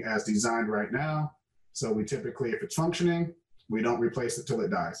functioning as designed right now. So we typically, if it's functioning, we don't replace it till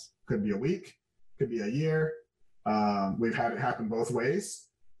it dies. Could be a week, could be a year. We've had it happen both ways.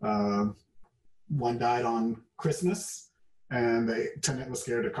 One died on Christmas and the tenant was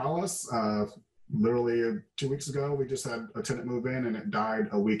scared to call us. Literally 2 weeks ago, we just had a tenant move in and it died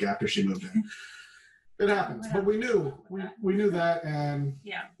a week after she moved in. It happens, but we knew that, and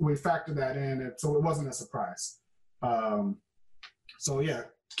we factored that in, and so it wasn't a surprise. So yeah,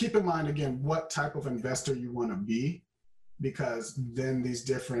 keep in mind again what type of investor you want to be, because then these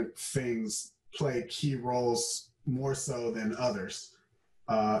different things play key roles more so than others.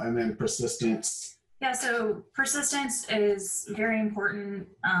 And then persistence, Yeah, so persistence is very important.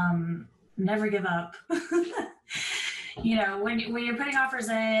 Never give up. When you're putting offers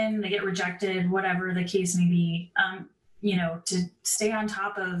in, they get rejected, whatever the case may be. To stay on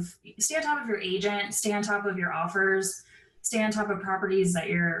top of your agent, stay on top of your offers, stay on top of properties that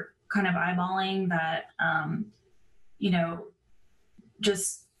you're kind of eyeballing. That you know,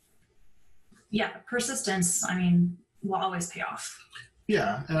 just persistence. I mean, will always pay off.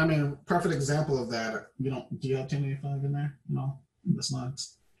 Yeah, and I mean, perfect example of that. Do you have 1085 in there? No, in the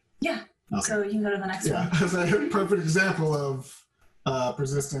slides. Yeah. Okay. So you can go to the next one. Yeah, it's a perfect example of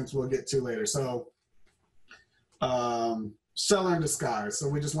persistence we'll get to later. So seller in disguise. So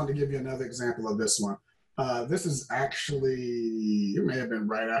we just want to give you another example of this one. This is actually, it may have been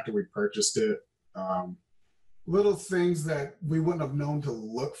right after we purchased it. Little things that we wouldn't have known to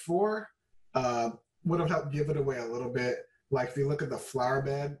look for would have helped give it away a little bit. Like if you look at the flower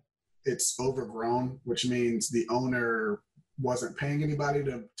bed, it's overgrown, which means the owner wasn't paying anybody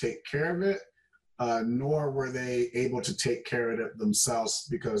to take care of it, nor were they able to take care of it themselves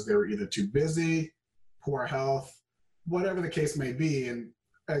because they were either too busy, poor health, whatever the case may be. And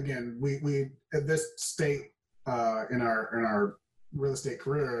again, we at this state in our real estate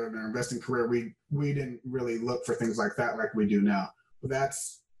career and our investing career, we didn't really look for things like that like we do now. But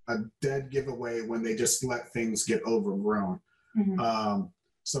that's a dead giveaway when they just let things get overgrown. Mm-hmm.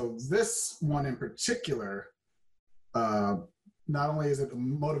 So this one in particular, not only is it a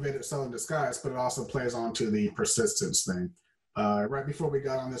motivated seller in disguise, but it also plays on to the persistence thing. Right before we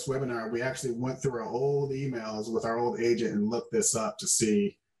got on this webinar, we actually went through our old emails with our old agent and looked this up to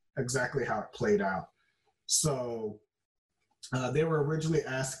see exactly how it played out. So they were originally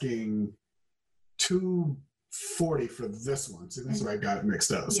asking $240 for this one. See, that's why I got it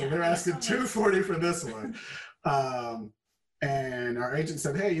mixed up. So they're asking $240 for this one. And our agent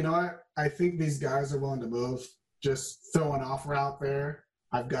said, hey, you know what? I think these guys are willing to move. Just throw an offer out there.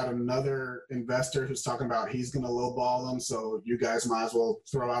 I've got another investor who's talking about he's going to lowball them. So you guys might as well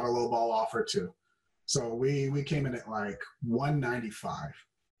throw out a lowball offer too. So we came in at like $195,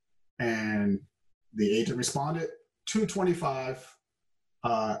 and the agent responded $225,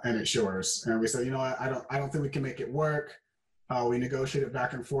 and it's yours. And we said, you know what? I don't think we can make it work. We negotiated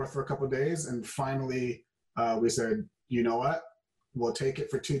back and forth for a couple of days, and finally we said, you know what? We'll take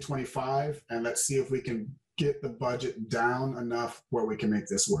it for $225, and let's see if we can get the budget down enough where we can make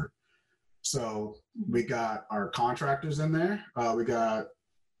this work. So we got our contractors in there. We got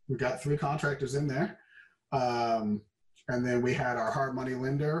 3 contractors in there. And then we had our hard money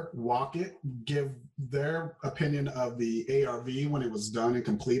lender walk it, give their opinion of the ARV when it was done and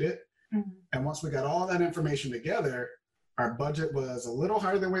completed. Mm-hmm. And once we got all that information together, our budget was a little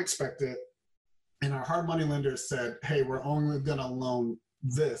higher than we expected. And our hard money lender said, hey, we're only going to loan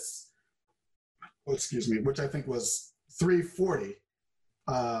this, which I think was $340.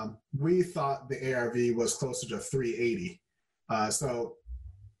 We thought the ARV was closer to $380.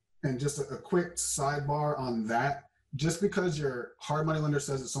 And just a quick sidebar on that, just because your hard money lender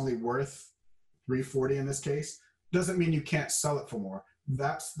says it's only worth $340 in this case, doesn't mean you can't sell it for more.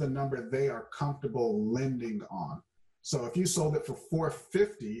 That's the number they are comfortable lending on. So if you sold it for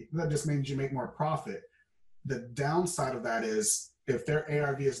 $450, that just means you make more profit. The downside of that is if their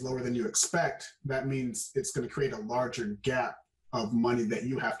ARV is lower than you expect, that means it's going to create a larger gap of money that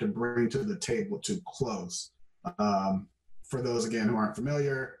you have to bring to the table to close. For those, again, who aren't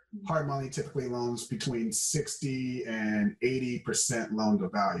familiar, hard money typically loans between 60 and 80% loan to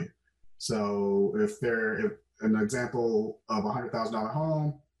value. So if an example of a $100,000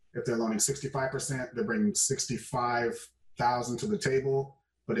 home, if they're loaning 65%, they're bringing $65,000 to the table.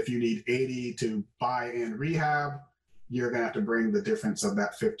 But if you need 80 to buy and rehab, you're going to have to bring the difference of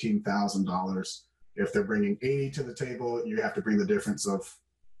that $15,000. If they're bringing 80 to the table, you have to bring the difference of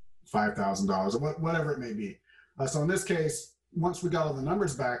 $5,000 or whatever it may be. So in this case, once we got all the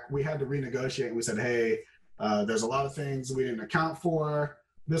numbers back, we had to renegotiate. And we said, hey, there's a lot of things we didn't account for.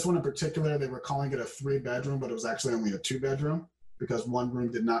 This one in particular, they were calling it a 3-bedroom, but it was actually only a 2-bedroom because one room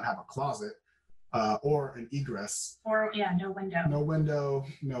did not have a closet or an egress. Or, no window. No window,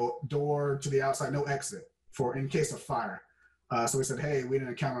 no door to the outside, no exit for in case of fire. So we said, hey, we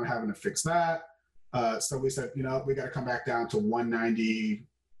didn't account on having to fix that. So we said, we got to come back down to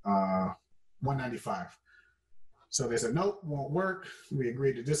 195. So they said, nope, won't work. We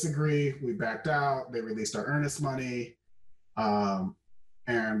agreed to disagree. We backed out. They released our earnest money.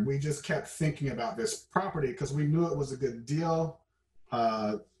 And we just kept thinking about this property because we knew it was a good deal.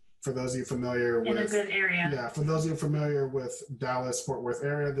 For those of you familiar with— in a good area. Yeah, for those of you familiar with Dallas, Fort Worth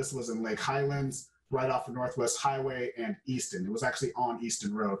area, this was in Lake Highlands, right off the Northwest Highway and Easton. It was actually on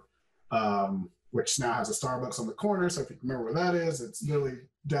Easton Road. which now has a Starbucks on the corner. So if you remember where that is, it's literally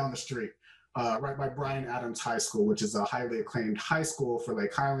down the street, right by Bryan Adams High School, which is a highly acclaimed high school for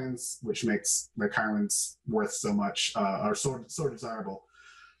Lake Highlands, which makes Lake Highlands worth so much, or so desirable.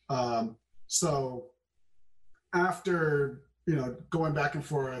 So after, going back and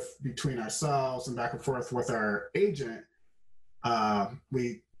forth between ourselves and back and forth with our agent,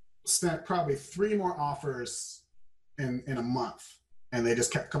 we sent probably 3 more offers in a month, and they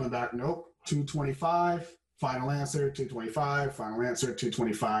just kept coming back. Nope, 225, final answer, 225, final answer,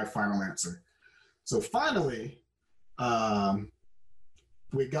 225, final answer. So finally,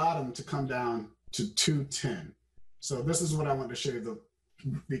 we got them to come down to 210. So this is what I wanted to show you.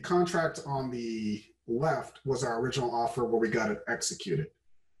 The contract on the left was our original offer where we got it executed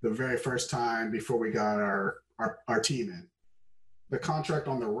the very first time before we got our team in. The contract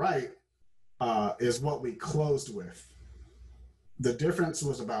on the right is what we closed with. The difference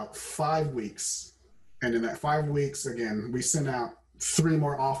was about 5 weeks. And in that 5 weeks, again, we sent out 3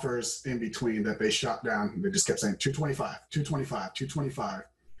 more offers in between that they shot down. They just kept saying 225, 225, 225.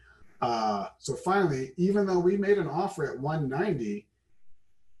 So finally, even though we made an offer at 190,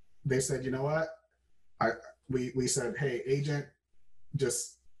 they said, you know what? We said, hey, agent,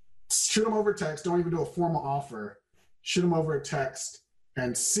 just shoot them over text. Don't even do a formal offer. Shoot them over a text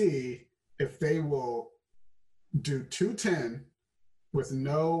and see if they will do 210 with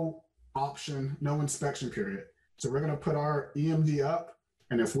no option, no inspection period. So we're going to put our EMD up,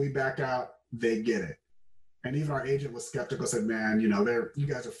 and if we back out, they get it. And even our agent was skeptical, said, man, you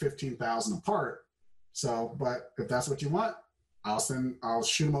guys are 15,000 apart. So, but if that's what you want, I'll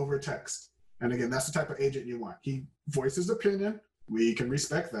shoot him over a text. And again, that's the type of agent you want. He voiced his opinion. We can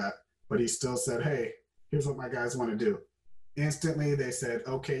respect that, but he still said, hey, here's what my guys want to do. Instantly, they said,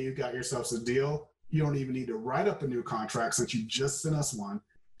 okay, you got yourselves a deal. You don't even need to write up a new contract since you just sent us one.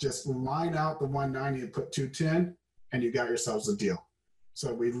 Just line out the 190 and put 210, and you got yourselves a deal.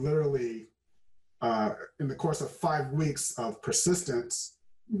 So we literally, in the course of 5 weeks of persistence,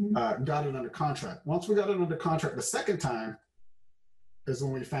 got it under contract. Once we got it under contract the second time is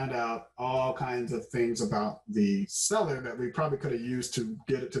when we found out all kinds of things about the seller that we probably could have used to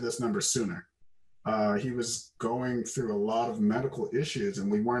get it to this number sooner. He was going through a lot of medical issues,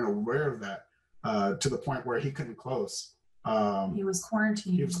 and we weren't aware of that to the point where he couldn't close. He was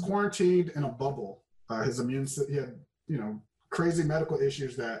quarantined. He was quarantined in a bubble. His immune system, he had, crazy medical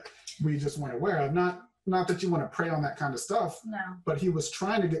issues that we just weren't aware of. Not that you want to prey on that kind of stuff, No. but he was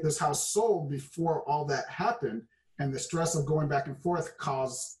trying to get this house sold before all that happened. And the stress of going back and forth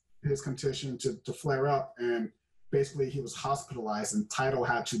caused his condition to flare up. And basically he was hospitalized, and title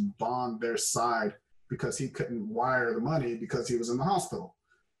had to bond their side because he couldn't wire the money because he was in the hospital.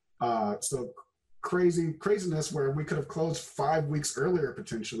 So craziness where we could have closed 5 weeks earlier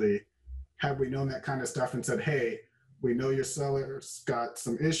potentially had we known that kind of stuff and said, hey, we know your seller's got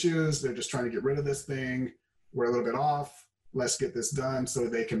some issues. They're just trying to get rid of this thing. We're a little bit off. Let's get this done so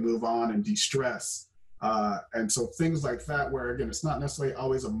they can move on and de-stress. And so things like that, where again, it's not necessarily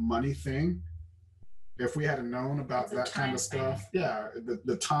always a money thing. If we had known about that kind of stuff,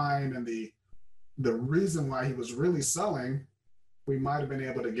 the time and the reason why he was really selling, we might have been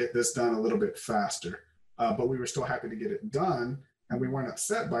able to get this done a little bit faster. But we were still happy to get it done, and we weren't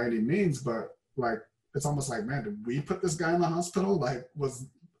upset by any means. But it's almost like, man, did we put this guy in the hospital? Was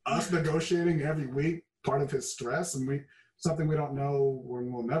us negotiating every week part of his stress? And something we don't know or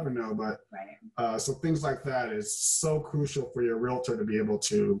we'll never know. But right. So things like that is so crucial for your realtor to be able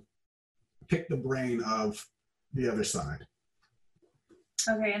to pick the brain of the other side.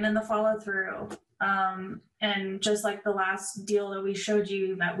 Okay, and then the follow through. And just like the last deal that we showed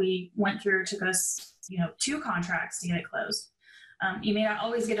you that we went through, took us, 2 contracts to get it closed. You may not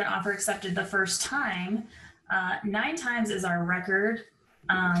always get an offer accepted the first time. 9 times is our record.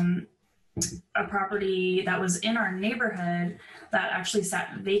 A property that was in our neighborhood that actually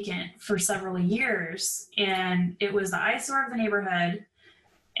sat vacant for several years, and it was the eyesore of the neighborhood.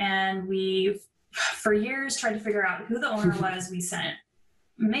 And we, for years, tried to figure out who the owner was. We sent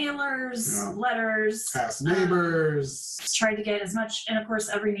mailers, letters, past neighbors, tried to get as much, and of course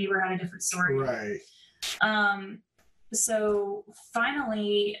every neighbor had a different story. Right. So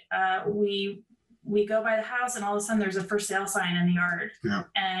finally we go by the house, and all of a sudden there's a for sale sign in the yard. Yeah.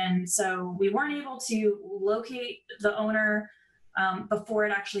 And so we weren't able to locate the owner before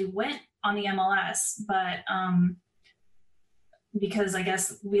it actually went on the MLS, but because I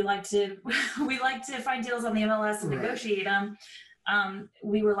guess we like to find deals on the MLS and negotiate them.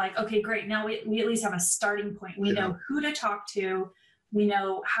 We were like, okay, great. Now we at least have a starting point. We know who to talk to. We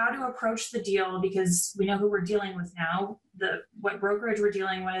know how to approach the deal because we know who we're dealing with now, what brokerage we're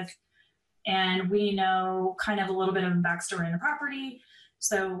dealing with. and we know kind of a little bit of backstory on the property.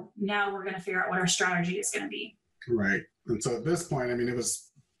 So now we're going to figure out what our strategy is going to be. Right. And so at this point, I mean, it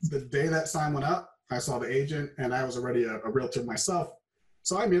was the day that sign went up, I saw the agent, and I was already a realtor myself.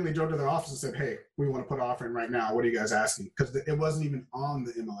 So I immediately drove to their office and said, hey, we want to put an offer in right now. What are you guys asking? Because it wasn't even on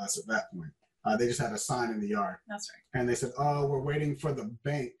the MLS at that point. They just had a sign in the yard. That's right. And they said, oh, we're waiting for the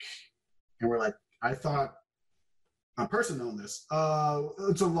bank. And we're like, I thought a person owned this.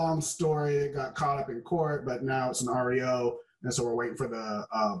 It's a long story. It got caught up in court, but now it's an REO. And so we're waiting for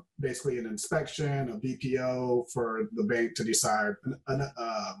the basically an inspection, a BPO for the bank to decide.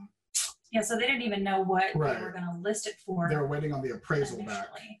 Yeah, so they didn't even know what Right. they were going to list it for. They were waiting on the appraisal back.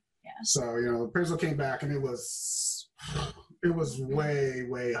 initially. Yeah. So, you know, the appraisal came back and it was way,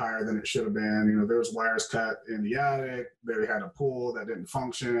 way higher than it should have been. You know, there was wires cut in the attic. They had a pool that didn't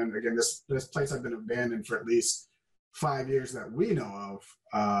function. Again, this place had been abandoned for at least 5 years that we know of.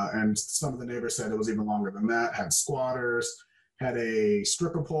 And some of the neighbors said it was even longer than that. Had squatters, had a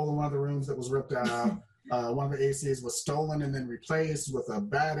stripper pole in one of the rooms that was ripped out. One of the ACs was stolen and then replaced with a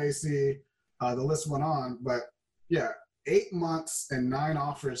bad AC. The list went on. But yeah, 8 months and 9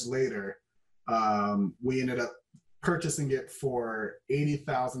 offers later, we ended up purchasing it for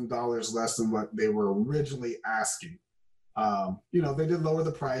 $80,000 less than what they were originally asking. You know, they did lower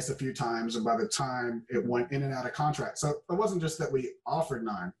the price a few times, and by the time it went in and out of contract. So it wasn't just that we offered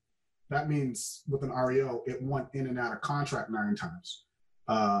 9. That means with an REO, it went in and out of contract 9 times.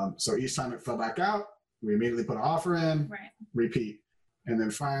 So each time it fell back out, we immediately put an offer in, Right. repeat. And then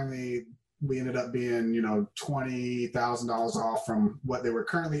finally, we ended up being, you know, $20,000 off from what they were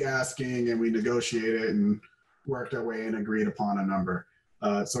currently asking, and we negotiated and worked our way and agreed upon a number.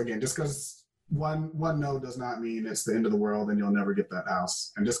 So again, just because one no does not mean it's the end of the world and you'll never get that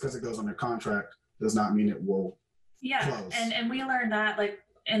house. And just because it goes under contract does not mean it will close. And we learned that, like,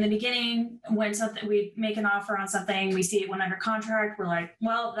 in the beginning, when something we make an offer on something, we see it went under contract, we're like,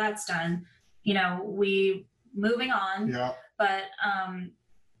 well, that's done. You know, we moving on. Yeah. But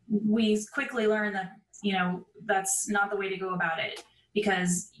we quickly learned that, you know, that's not the way to go about it,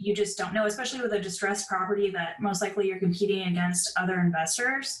 because you just don't know, especially with a distressed property that most likely you're competing against other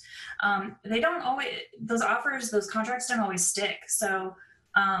investors. They don't always, those offers, those contracts don't always stick. So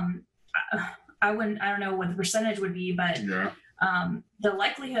I don't know what the percentage would be, but Yeah. The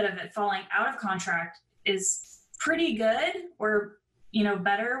likelihood of it falling out of contract is pretty good, or, you know,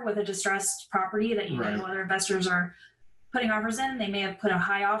 better with a distressed property that, you Right. know, other investors are putting offers in. They may have put a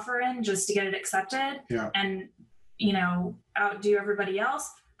high offer in just to get it accepted, Yeah. and, you know, outdo everybody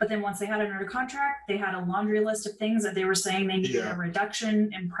else. But then once they had it under contract, they had a laundry list of things that they were saying they needed Yeah. a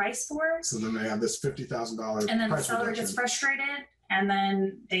reduction in price for. So then they have this $50,000 And then the price seller reduction. gets frustrated, and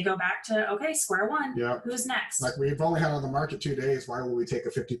then they go back to, okay, square one. Yeah. Who's next? Like, we've only had it on the market 2 days. Why would we take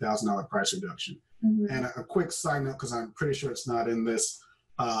a $50,000 price reduction? Mhm. And a quick side note, because I'm pretty sure it's not in this.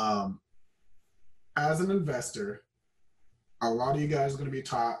 As an investor, a lot of you guys are going to be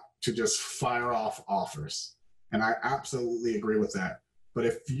taught to just fire off offers. And I absolutely agree with that. But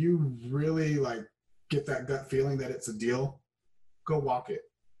if you really like get that gut feeling that it's a deal, go walk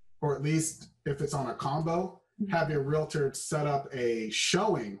it. Or at least if it's on a combo, have your realtor set up a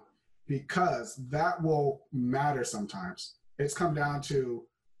showing, because that will matter sometimes. It's come down to,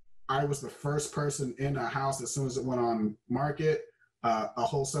 I was the first person in a house as soon as it went on market. A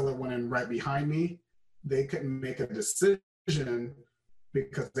wholesaler went in right behind me. They couldn't make a decision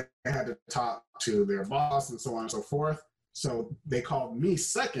because they had to talk to their boss and so on and so forth. So they called me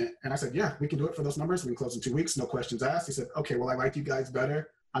second, and I said, yeah, we can do it for those numbers. We can close in 2 weeks, no questions asked. He said, okay, well, I like you guys better.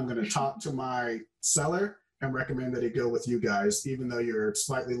 I'm going to talk to my seller and recommend that he go with you guys, even though you're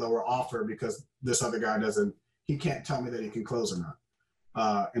slightly lower offer, because this other guy he can't tell me that he can close or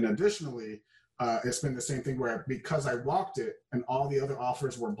not. And additionally, it's been the same thing where, because I walked it and all the other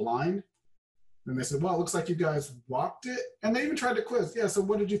offers were blind, and they said, well, it looks like you guys walked it. And they even tried to quiz. Yeah, so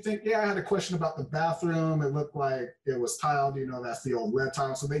what did you think? Yeah, I had a question about the bathroom. It looked like it was tiled. You know, that's the old lead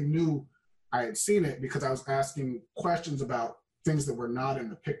tile. So they knew I had seen it because I was asking questions about things that were not in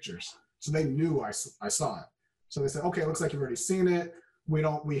the pictures. So they knew I saw it. So they said, okay, it looks like you've already seen it.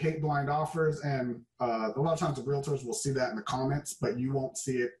 We hate blind offers. And a lot of times the realtors will see that in the comments, but you won't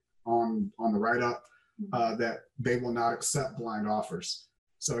see it on the write-up, that they will not accept blind offers.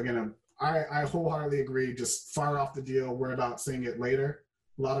 So again, I wholeheartedly agree. Just fire off the deal. Worry about seeing it later.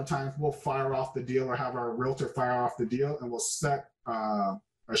 A lot of times we'll fire off the deal or have our realtor fire off the deal, and we'll set a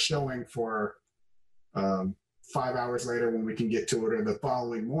showing for 5 hours later when we can get to it, or the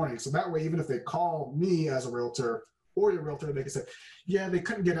following morning. So that way, even if they call me as a realtor or your realtor, they can say, yeah, they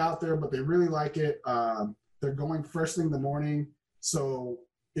couldn't get out there, but they really like it. They're going first thing in the morning. So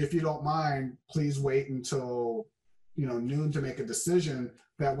if you don't mind, please wait until, noon to make a decision.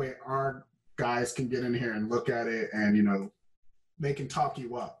 That way our guys can get in here and look at it and, they can talk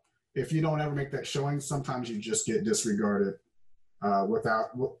you up. If you don't ever make that showing, sometimes you just get disregarded without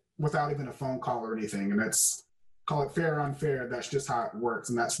even a phone call or anything. And that's, call it fair or unfair, that's just how it works.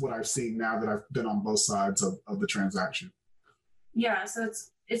 And that's what I've seen now that I've been on both sides of the transaction. Yeah, so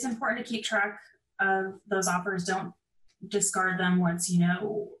it's important to keep track of those offers. Don't discard them once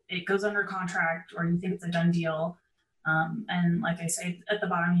it goes under contract or you think it's a done deal. And like I say at the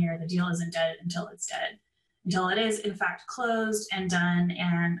bottom here, the deal isn't dead until it's dead, until it is in fact closed and done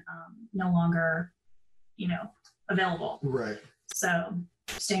and no longer, available. Right. So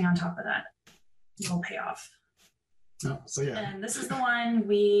staying on top of that will pay off. Oh, so yeah. And this is the one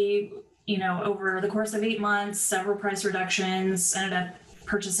we, over the course of 8 months, several price reductions, ended up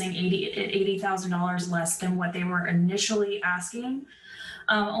purchasing $80,000 less than what they were initially asking.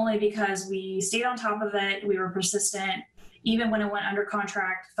 Only because we stayed on top of it. We were persistent. Even when it went under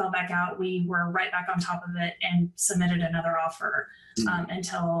contract, fell back out, we were right back on top of it and submitted another offer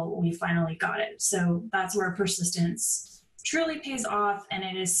until we finally got it. So that's where persistence truly pays off. And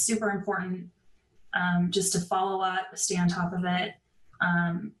it is super important just to follow up, stay on top of it.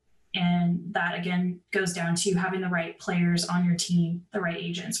 And that, again, goes down to having the right players on your team, the right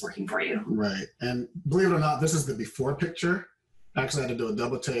agents working for you. Right. And believe it or not, this is the before picture. Actually, I had to do a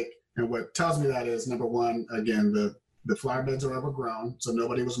double take. And what tells me that is, number one, again, the flower beds are overgrown. So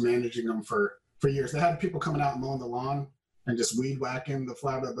nobody was managing them for years. They had people coming out mowing the lawn and just weed whacking the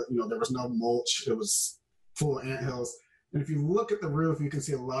flower bed, but there was no mulch. It was full of anthills. And if you look at the roof, you can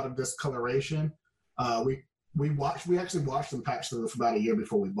see a lot of discoloration. We actually watched them patch the roof about a year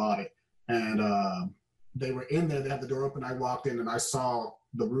before we bought it. And they were in there, they had the door open. I walked in and I saw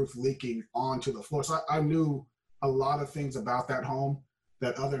the roof leaking onto the floor. So I knew a lot of things about that home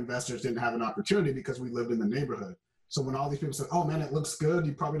that other investors didn't have an opportunity because we lived in the neighborhood. So when all these people said, oh man, it looks good,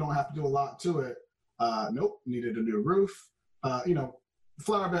 you probably don't have to do a lot to it. Nope, needed a new roof. The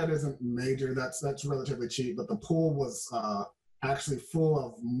flower bed isn't major, that's relatively cheap, but the pool was actually full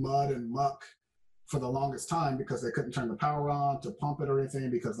of mud and muck for the longest time because they couldn't turn the power on to pump it or anything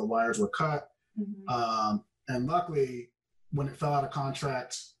because the wires were cut. Mm-hmm. And luckily, when it fell out of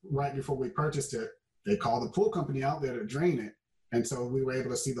contract right before we purchased it, they called the pool company out there to drain it. And so we were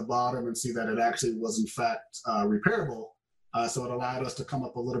able to see the bottom and see that it actually was in fact repairable. So it allowed us to come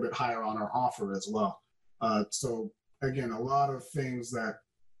up a little bit higher on our offer as well. So again, a lot of things that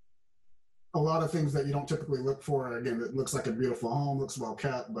you don't typically look for. Again, it looks like a beautiful home, looks well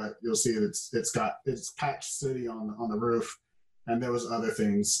kept, but you'll see it's patch city on the roof, and there was other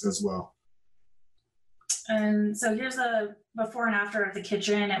things as well. And so here's a before and after of the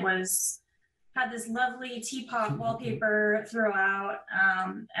kitchen. It had this lovely teapot wallpaper throughout,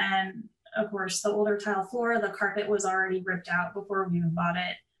 and of course the older tile floor. The carpet was already ripped out before we even bought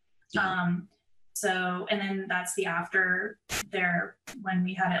it. So, and then that's the after there when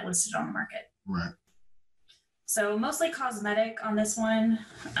we had it listed on the market. Right. So mostly cosmetic on this one,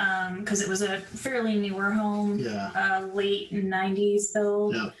 because it was a fairly newer home, late 90s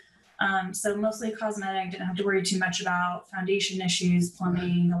build. Yeah. So mostly cosmetic, didn't have to worry too much about foundation issues,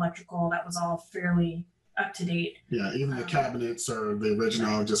 plumbing, electrical. That was all fairly up to date. Yeah, even the cabinets are the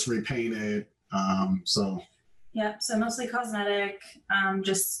original, just repainted. So. Yeah, so mostly cosmetic,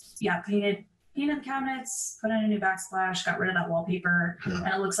 painted the cabinets, put in a new backsplash, got rid of that wallpaper, and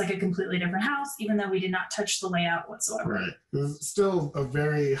it looks like a completely different house, even though we did not touch the layout whatsoever. Right. It's still a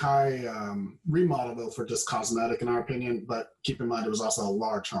very high remodel, though, for just cosmetic, in our opinion, but keep in mind it was also a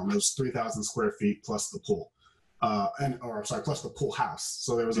large home. It was 3,000 square feet plus the pool, plus the pool house.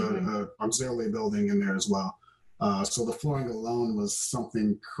 So there was a auxiliary building in there as well. So the flooring alone was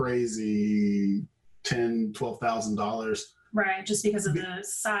something crazy, $10,000-$12,000. Right, just because of the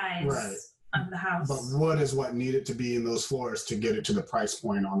size of the house. But wood is what needed to be in those floors to get it to the price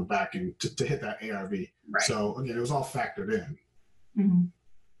point on the back end to hit that ARV. Right. So again, it was all factored in. Mm-hmm.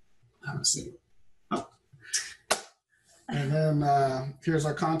 Let's see. Oh. And then here's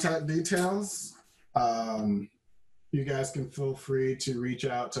our contact details. You guys can feel free to reach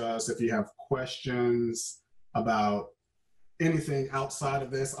out to us if you have questions about anything outside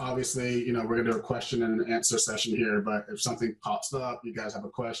of this. Obviously, we're gonna do a question and answer session here, but if something pops up, you guys have a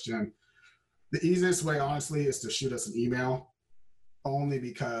question, the easiest way, honestly, is to shoot us an email, only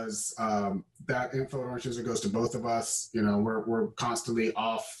because that info orange user goes to both of us. We're constantly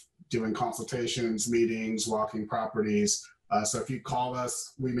off doing consultations, meetings, walking properties. So if you call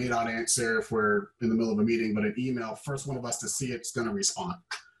us, we may not answer if we're in the middle of a meeting, but an email, first one of us to see it's gonna respond.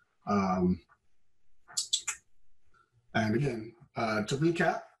 And again, To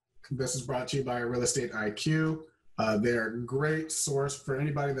recap, this is brought to you by Real Estate IQ. They're a great source for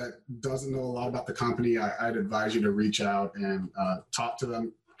anybody that doesn't know a lot about the company. I'd advise you to reach out and talk to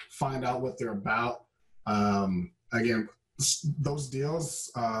them, find out what they're about. Again, those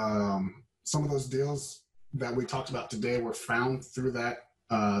deals, some of those deals that we talked about today were found through that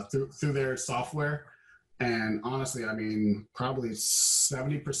through their software. And honestly, I mean, probably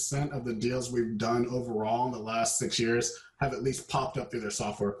 70% of the deals we've done overall in the last 6 years have at least popped up through their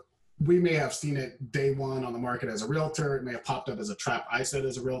software. We may have seen it day one on the market as a realtor. It may have popped up as a trap I said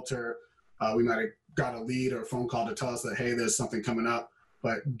as a realtor. We might have got a lead or a phone call to tell us that, hey, there's something coming up,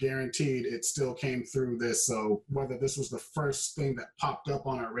 but guaranteed it still came through this. So whether this was the first thing that popped up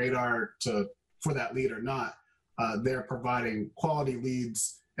on our radar for that lead or not, they're providing quality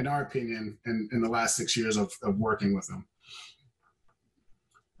leads, in our opinion, in the last 6 years of working with them.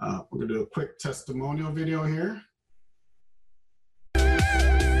 We're gonna do a quick testimonial video here.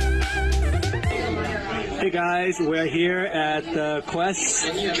 Hey guys, we're here at the Quest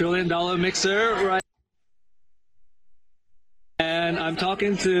 $1 trillion mixer, right? And I'm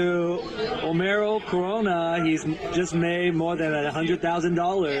talking to Omero Corona. He's just made more than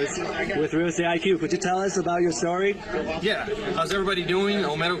 $100,000 with Real Estate IQ. Could you tell us about your story? Yeah, how's everybody doing?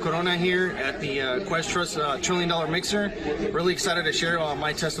 Omero Corona here at the Quest Trust $1 trillion mixer. Really excited to share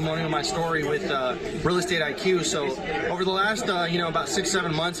my testimony and my story with Real Estate IQ. So over the last, about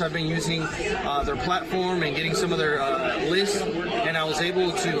 6-7 months, I've been using their platform and getting some of their lists. And I was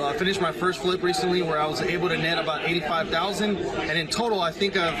able to finish my first flip recently where I was able to net about $85,000. And in total, I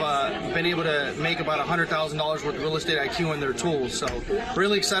think I've been able to make about $100,000 worth of Real Estate IQ and their tools. So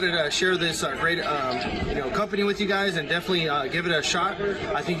really excited to share this great company with you guys, and definitely give it a shot.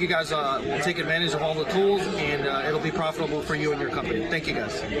 I think you guys will take advantage of all the tools, and it'll be profitable for you and your company. Thank you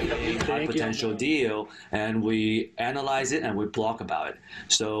guys. Thank potential deal, and we analyze it and we blog about it.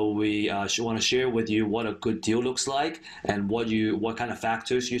 So we want to share with you what a good deal looks like and what kind of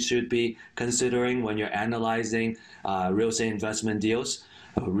factors you should be considering when you're analyzing real estate investment deals.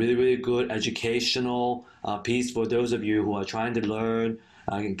 A really, really good educational piece for those of you who are trying to learn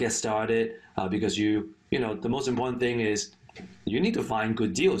and get started, because the most important thing is you need to find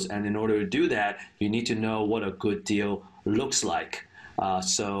good deals, and in order to do that, you need to know what a good deal looks like.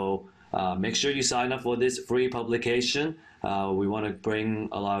 So make sure you sign up for this free publication. We want to bring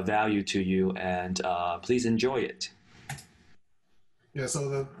a lot of value to you, and please enjoy it. Yeah,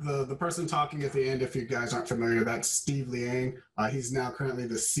 so the person talking at the end, if you guys aren't familiar, that's Steve Liang. He's now currently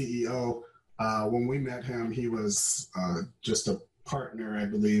the CEO. When we met him, he was just a partner, I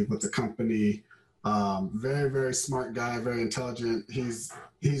believe, with the company. Very, very smart guy, very intelligent. He's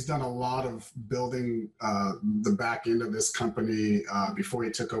done a lot of building the back end of this company before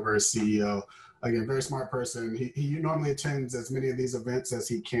he took over as CEO. Again, very smart person. He normally attends as many of these events as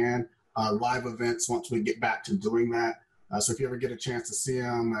he can, live events once we get back to doing that. So if you ever get a chance to see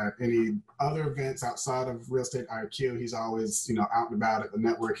him at any other events outside of Real Estate IQ, he's always, out and about at the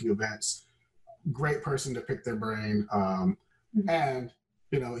networking events. Great person to pick their brain. And,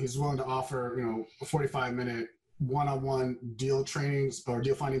 he's willing to offer, a 45-minute one-on-one deal trainings or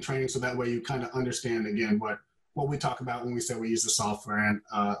deal finding training. So that way you kind of understand, again, what we talk about when we say we use the software. And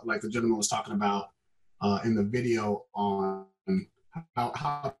like the gentleman was talking about in the video on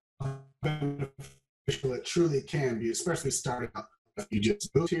how it truly can be, especially starting out. If you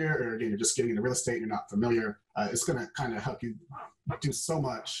just moved here, or again, you're just getting into real estate, you're not familiar, it's going to kind of help you do so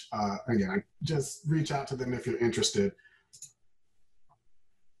much. Again, just reach out to them if you're interested.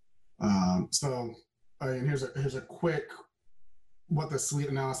 Here's a quick what the suite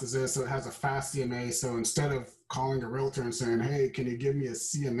analysis is. So it has a fast CMA. So instead of calling a realtor and saying, hey, can you give me a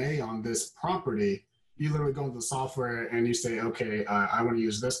CMA on this property? You literally go into the software and you say, okay, I want to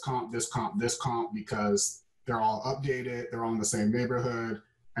use this comp, this comp, this comp, because they're all updated, they're all in the same neighborhood,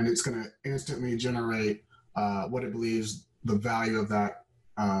 and it's going to instantly generate what it believes the value of that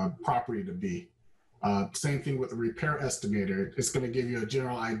property to be. Same thing with the repair estimator. It's going to give you a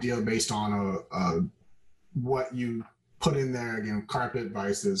general idea based on what you put in there. Again, carpet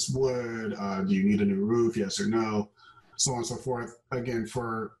versus wood. Do you need a new roof? Yes or no? So on and so forth. Again,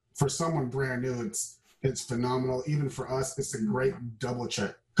 for someone brand new, it's phenomenal. Even for us, it's a great double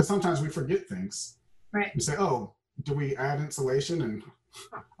check, because sometimes we forget things. Right. You say, oh, do we add insulation? And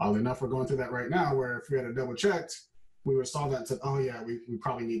oddly enough, we're going through that right now, where if we had a double checked, we would saw that and said, oh yeah, we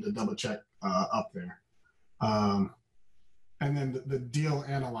probably need to double check up there. And then the deal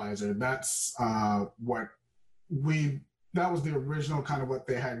analyzer, that's that was the original kind of what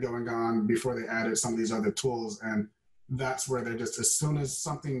they had going on before they added some of these other tools. And that's where they're just, as soon as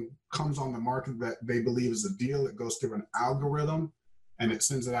something comes on the market that they believe is a deal, it goes through an algorithm and it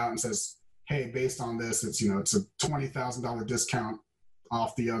sends it out and says, hey, based on this, it's, it's a $20,000 discount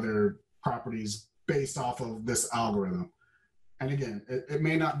off the other properties based off of this algorithm. And again, it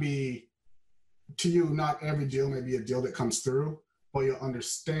may not be, to you, not every deal may be a deal that comes through, but you'll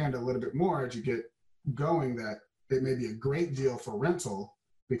understand a little bit more as you get going that it may be a great deal for rental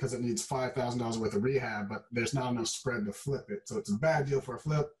because it needs $5,000 worth of rehab, but there's not enough spread to flip it. So it's a bad deal for a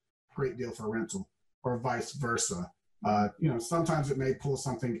flip, great deal for rental, or vice versa. Sometimes it may pull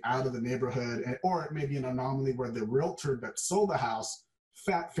something out of the neighborhood, or it may be an anomaly where the realtor that sold the house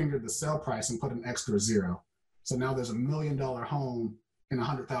fat fingered the sale price and put an extra zero. So now there's $1 million home in a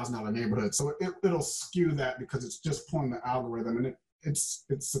 $100,000 neighborhood. So it'll skew that because it's just pulling the algorithm, and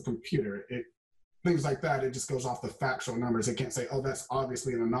it's a computer. Things like that, it just goes off the factual numbers. It can't say, oh, that's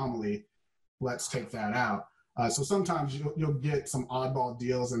obviously an anomaly, let's take that out. So sometimes you'll get some oddball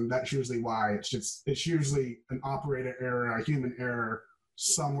deals, and that's usually why. It's usually an operator error, a human error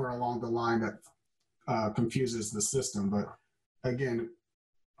somewhere along the line that confuses the system. But again,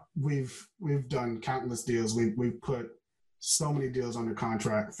 we've done countless deals. We've put so many deals under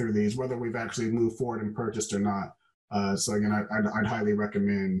contract through these, whether we've actually moved forward and purchased or not. So again, I'd highly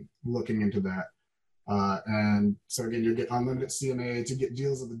recommend looking into that. And so again, you get unlimited CMA to get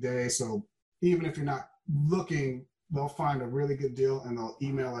deals of the day. So even if you're not looking, they'll find a really good deal and they'll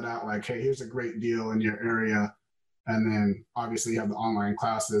email it out like, hey, here's a great deal in your area. And then obviously you have the online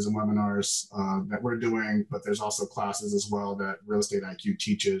classes and webinars that we're doing, but there's also classes as well that Real Estate IQ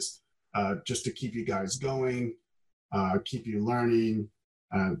teaches just to keep you guys going, keep you learning.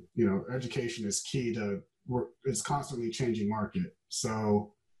 Education is key to, it's constantly changing market.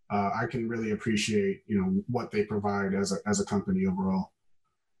 So I can really appreciate, what they provide as a company overall.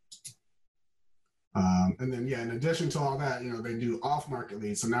 And then, in addition to all that, they do off-market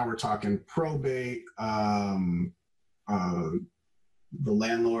leads. So now we're talking probate, the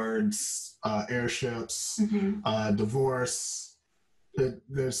landlords, airships, divorce.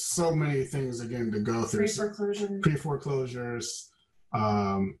 There's so many things, again, to go through. Pre-foreclosures.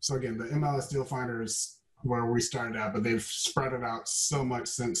 So again, the MLS Deal Finder is where we started out, but they've spread it out so much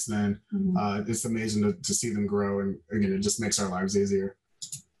since then. It's amazing to see them grow. And again, it just makes our lives easier.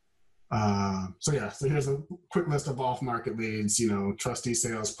 So here's a quick list of off-market leads, trustee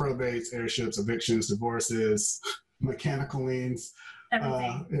sales, probates, airships, evictions, divorces, mechanical liens.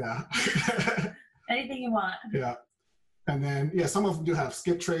 Everything. Anything you want. Yeah. And then, some of them do have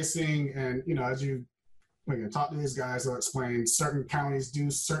skip tracing. And, as you talk to these guys, they'll explain certain counties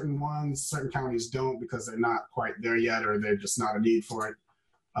do certain ones, certain counties don't because they're not quite there yet or they're just not a need for it.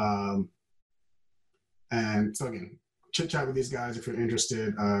 And so again, chit chat with these guys if you're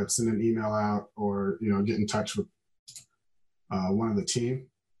interested, send an email out or, get in touch with one of the team.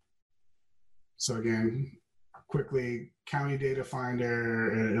 So again, quickly, county data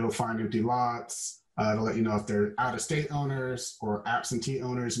finder, it'll find empty lots. It'll let you know if they're out-of-state owners or absentee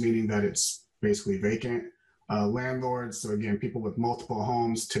owners, meaning that it's basically vacant. Landlords, so again, people with multiple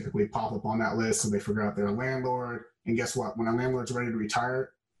homes typically pop up on that list, so they figure out they're a landlord. And guess what? When a landlord's ready to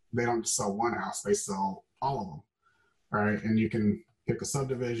retire, they don't just sell one house, they sell all of them. All right, and you can pick a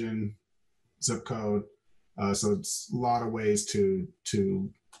subdivision, zip code. So it's a lot of ways to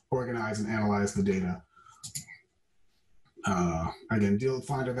organize and analyze the data. Again, Deal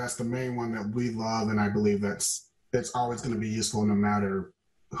Finder, that's the main one that we love, and I believe it's always going to be useful no matter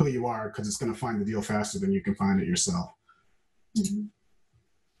who you are, because it's going to find the deal faster than you can find it yourself.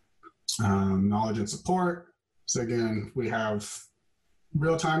 Knowledge and support. So again, we have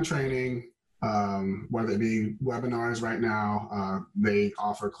real-time training, whether it be webinars right now. They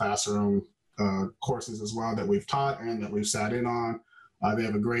offer classroom courses as well that we've taught and that we've sat in on. They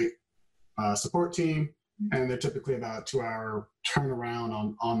have a great support team, and they're typically about a 2-hour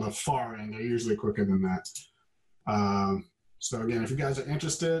turnaround on the far end. They're usually quicker than that. So again, if you guys are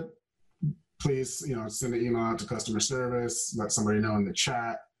interested, please, send an email out to customer service, let somebody know in the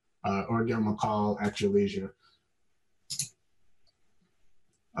chat, or give them a call at your leisure.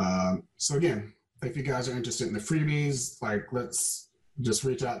 So again, if you guys are interested in the freebies, let's just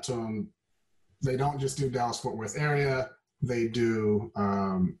reach out to them. They don't just do Dallas-Fort Worth area. They do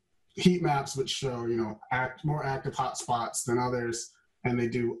heat maps, which show, more active hotspots than others. And they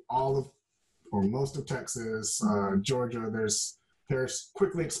do all of, or most of Texas, Georgia. They're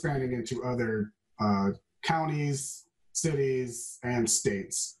quickly expanding into other counties, cities, and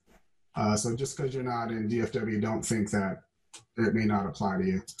states. So just because you're not in DFW, don't think that it may not apply to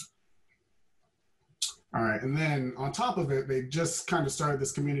you. All right, and then on top of it, they just kind of started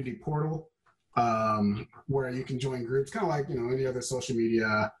this community portal. where you can join groups, kind of like, any other social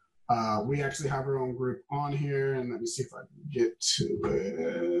media. We actually have our own group on here, and let me see if I can get to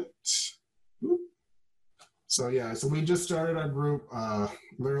it. So yeah, so we just started our group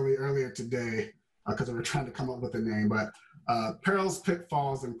literally earlier today because we were trying to come up with a name, but Perils,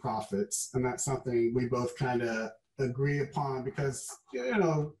 Pitfalls, and Profits. And that's something we both kind of agree upon because,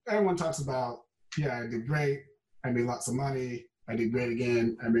 everyone talks about, I did great, I made lots of money, I did great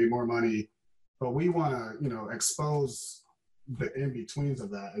again, I made more money. But we want to, expose the in-betweens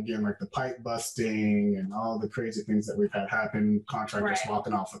of that. Again, like the pipe busting and all the crazy things that we've had happen, contractors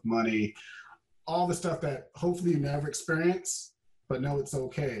walking off with money, all the stuff that hopefully you never experience, but know it's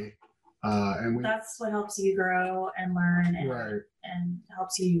okay. And that's what helps you grow and learn and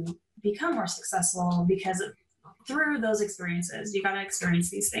helps you become more successful, because through those experiences, you got to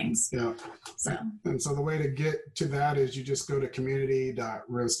experience these things. Yeah. So the way to get to that is you just go to you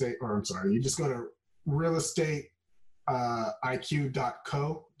just go to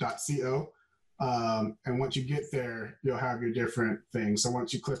realestateiq.co. And once you get there, you'll have your different things. So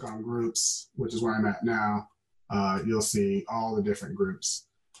once you click on groups, which is where I'm at now, you'll see all the different groups.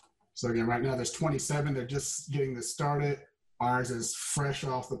 So again, right now there's 27. They're just getting this started. Ours is fresh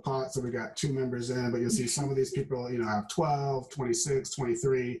off the pot, so we got 2 members in, but you'll see some of these people, have 12, 26,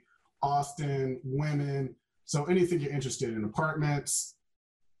 23, Austin, women. So anything you're interested in, apartments,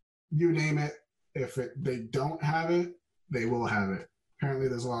 you name it. If they don't have it, they will have it. Apparently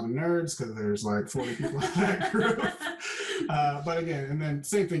there's a lot of nerds because there's like 40 people in that group. But again, and then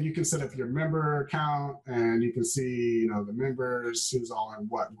same thing, you can set up your member account and you can see, the members, who's all in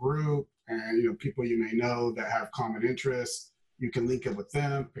what group, and, people you may know that have common interests. You can link it with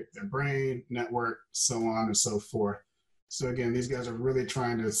them, pick their brain, network, so on and so forth. So again, these guys are really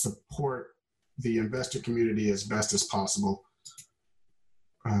trying to support the investor community as best as possible.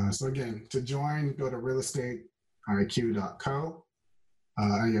 So again, to join, go to realestateiq.co.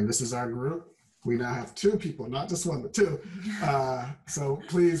 Again, this is our group. We now have 2 people, not just 1, but 2. So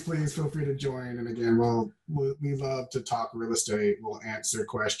please feel free to join. And again, we love to talk real estate. We'll answer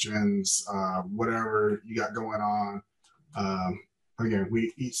questions, whatever you got going on. Again,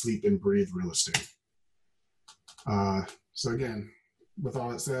 we eat, sleep, and breathe real estate. So again, with all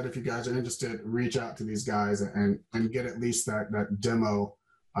that said, if you guys are interested, reach out to these guys and get at least that demo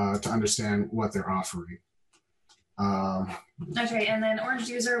to understand what they're offering. Okay, and then Orange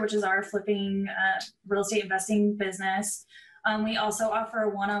Juicer, which is our flipping real estate investing business. We also offer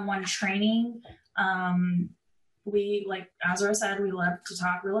one-on-one training. We, like Azra said, we love to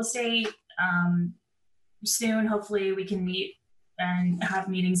talk real estate. Soon, hopefully, we can meet and have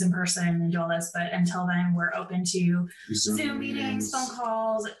meetings in person and do all this. But until then, we're open to Zoom meetings, phone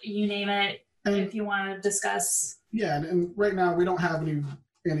calls, you name it, if you want to discuss. Yeah, and right now we don't have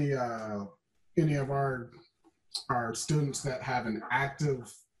any of our students that have an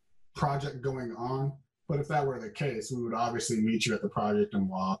active project going on. But if that were the case, we would obviously meet you at the project and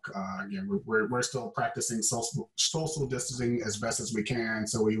walk. Again, we're still practicing social distancing as best as we can.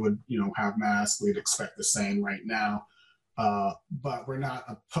 So we would, have masks. We'd expect the same right now. But we're not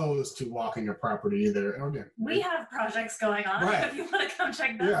opposed to walking a property either. And again, we have projects going on if you want to come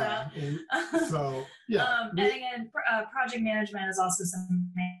check those out. So, yeah. And again, project management is also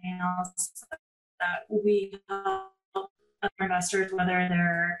something else that we help other investors, whether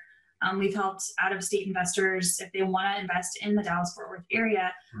they're we've helped out-of-state investors if they want to invest in the Dallas-Fort Worth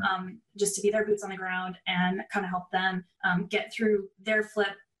area, just to be their boots on the ground and kind of help them get through their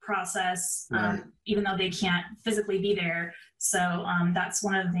flip process, even though they can't physically be there. So that's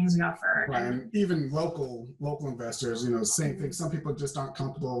one of the things we offer. Right, and even local investors, same thing. Some people just aren't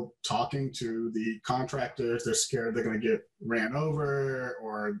comfortable talking to the contractors. They're scared they're going to get ran over,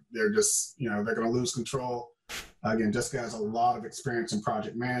 or they're just, they're going to lose control. Again, Jessica has a lot of experience in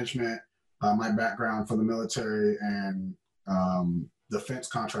project management. My background from the military and defense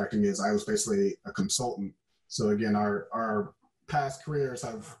contracting is I was basically a consultant. So again, our past careers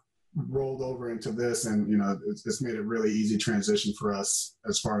have rolled over into this, and it's made a really easy transition for us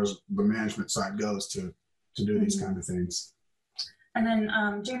as far as the management side goes to do these kind of things. And then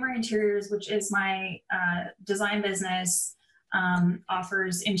J. Marie Interiors, which is my design business,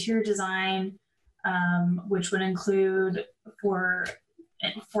 offers interior design, which would include for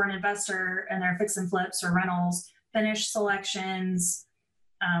an investor and their fix and flips or rentals, finish selections,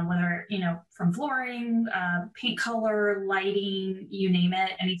 whether, from flooring, paint color, lighting, you name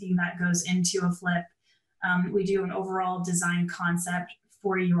it, anything that goes into a flip. We do an overall design concept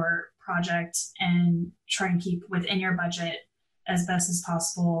for your project and try and keep within your budget as best as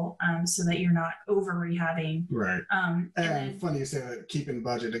possible, so that you're not over rehabbing. Right. And funny you say that, keeping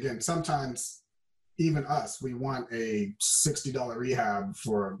budget. Again, sometimes even us, we want a $60 rehab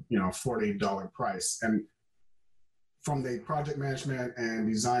for, $40 price. And from the project management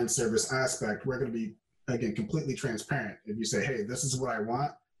and design service aspect, we're going to be, again, completely transparent. If you say, hey, this is what I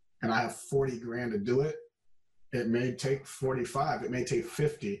want, and I have 40 grand to do it, it may take 45, it may take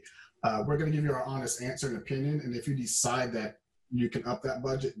 50. We're going to give you our honest answer and opinion. And if you decide that you can up that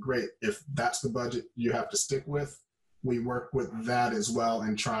budget, great. If that's the budget you have to stick with, we work with that as well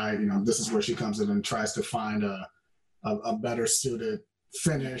and try, this is where she comes in and tries to find a better suited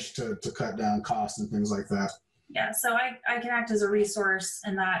finish to cut down costs and things like that. Yeah, so I can act as a resource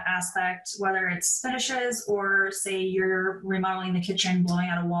in that aspect, whether it's finishes or say you're remodeling the kitchen, blowing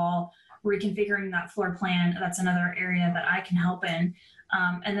out a wall, reconfiguring that floor plan. That's another area that I can help in.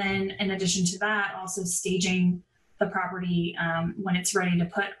 And then in addition to that, also staging the property when it's ready to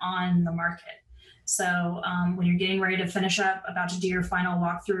put on the market. So when you're getting ready to finish up, about to do your final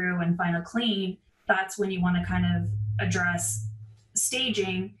walkthrough and final clean, that's when you want to kind of address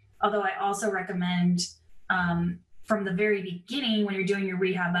staging. Although I also recommend from the very beginning, when you're doing your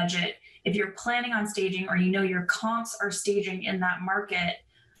rehab budget, if you're planning on staging or your comps are staging in that market,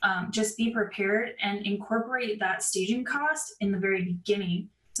 just be prepared and incorporate that staging cost in the very beginning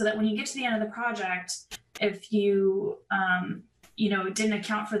so that when you get to the end of the project, if you didn't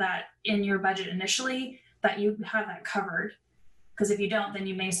account for that in your budget initially, that you have that covered. Because if you don't, then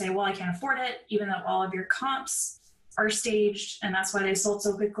you may say, well, I can't afford it, even though all of your comps are staged and that's why they sold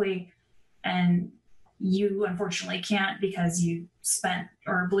so quickly. And you unfortunately can't because you spent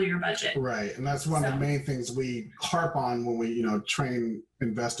or blew your budget. Right. And that's one of the main things we harp on when we, train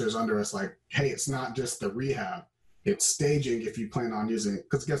investors under us, like, hey, it's not just the rehab, it's staging if you plan on using it.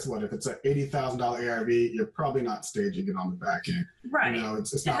 Because guess what? If it's an $80,000 ARV, you're probably not staging it on the back end. Right.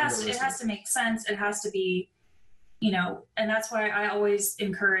 It's not realistic. It has to make sense. It has to be, and that's why I always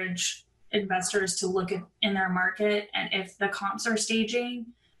encourage investors to look in their market. And if the comps are staging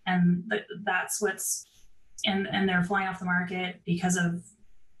and that's what's, and they're flying off the market because of,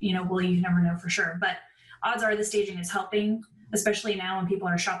 well, you never know for sure. But odds are the staging is helping, especially now when people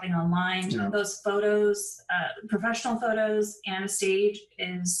are shopping online. Yeah. Those photos, professional photos and a stage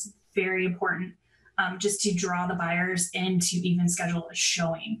is very important just to draw the buyers in to even schedule a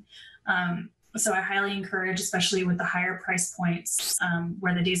showing. So I highly encourage, especially with the higher price points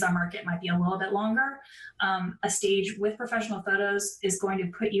where the days on market might be a little bit longer, a stage with professional photos is going to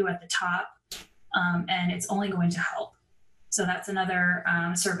put you at the top. And it's only going to help. So that's another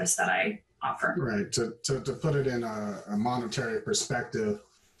service that I offer. Right. To put it in a monetary perspective,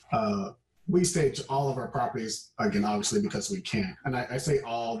 we stage all of our properties, again, obviously because we can. And I say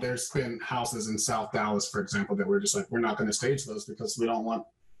all, there's been houses in South Dallas, for example, that we're just like, we're not going to stage those because we don't want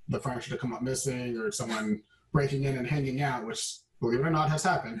the furniture to come up missing or someone breaking in and hanging out, which, believe it or not, has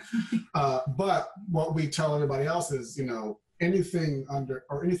happened. But what we tell everybody else is, anything under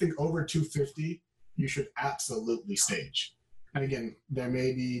or anything over 250, you should absolutely stage. And again, there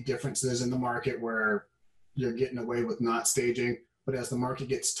may be differences in the market where you're getting away with not staging, but as the market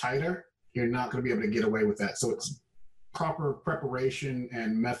gets tighter, you're not going to be able to get away with that. So it's proper preparation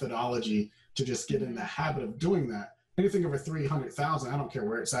and methodology to just get in the habit of doing that. Anything over 300,000, I don't care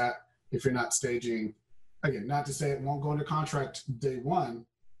where it's at. If you're not staging, again, not to say it won't go into contract day one,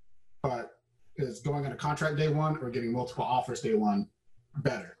 but is going on a contract day one or getting multiple offers day one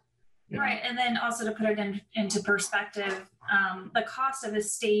better? Right. And then also to put it into perspective, the cost of a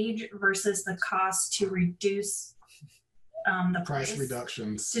stage versus the cost to reduce the price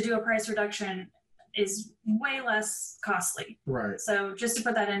reductions. To do a price reduction is way less costly. Right. So just to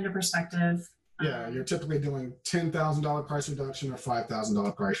put that into perspective. Yeah, you're typically doing $10,000 price reduction or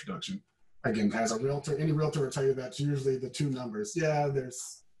 $5,000 price reduction. Again, as a realtor, any realtor will tell you that's usually the two numbers. Yeah,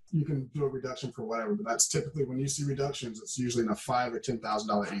 you can do a reduction for whatever, but that's typically when you see reductions, it's usually in a $5,000 or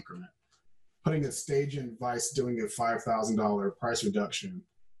 $10,000 increment. Putting a stage in Vice, doing a $5,000 price reduction,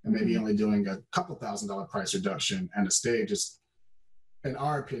 and maybe only doing a couple $1,000 price reduction and a stage is, in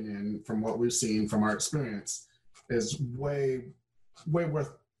our opinion, from what we've seen from our experience, is way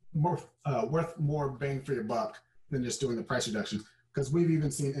worth more bang for your buck than just doing the price reduction. Because we've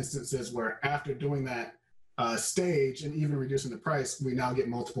even seen instances where after doing that stage and even reducing the price, we now get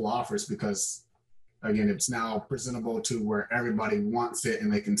multiple offers because, again, it's now presentable to where everybody wants it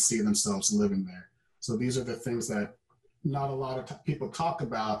and they can see themselves living there. So these are the things that not a lot of people talk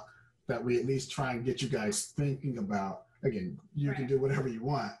about that we at least try and get you guys thinking about. Again, you can do whatever you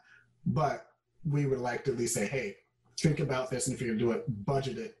want, but we would like to at least say, hey, think about this, and if you're going to do it,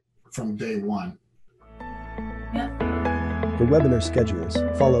 budget it from day one. Yeah. For webinar schedules,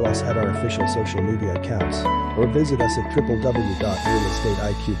 follow us at our official social media accounts or visit us at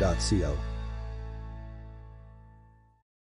www.realestateiq.co.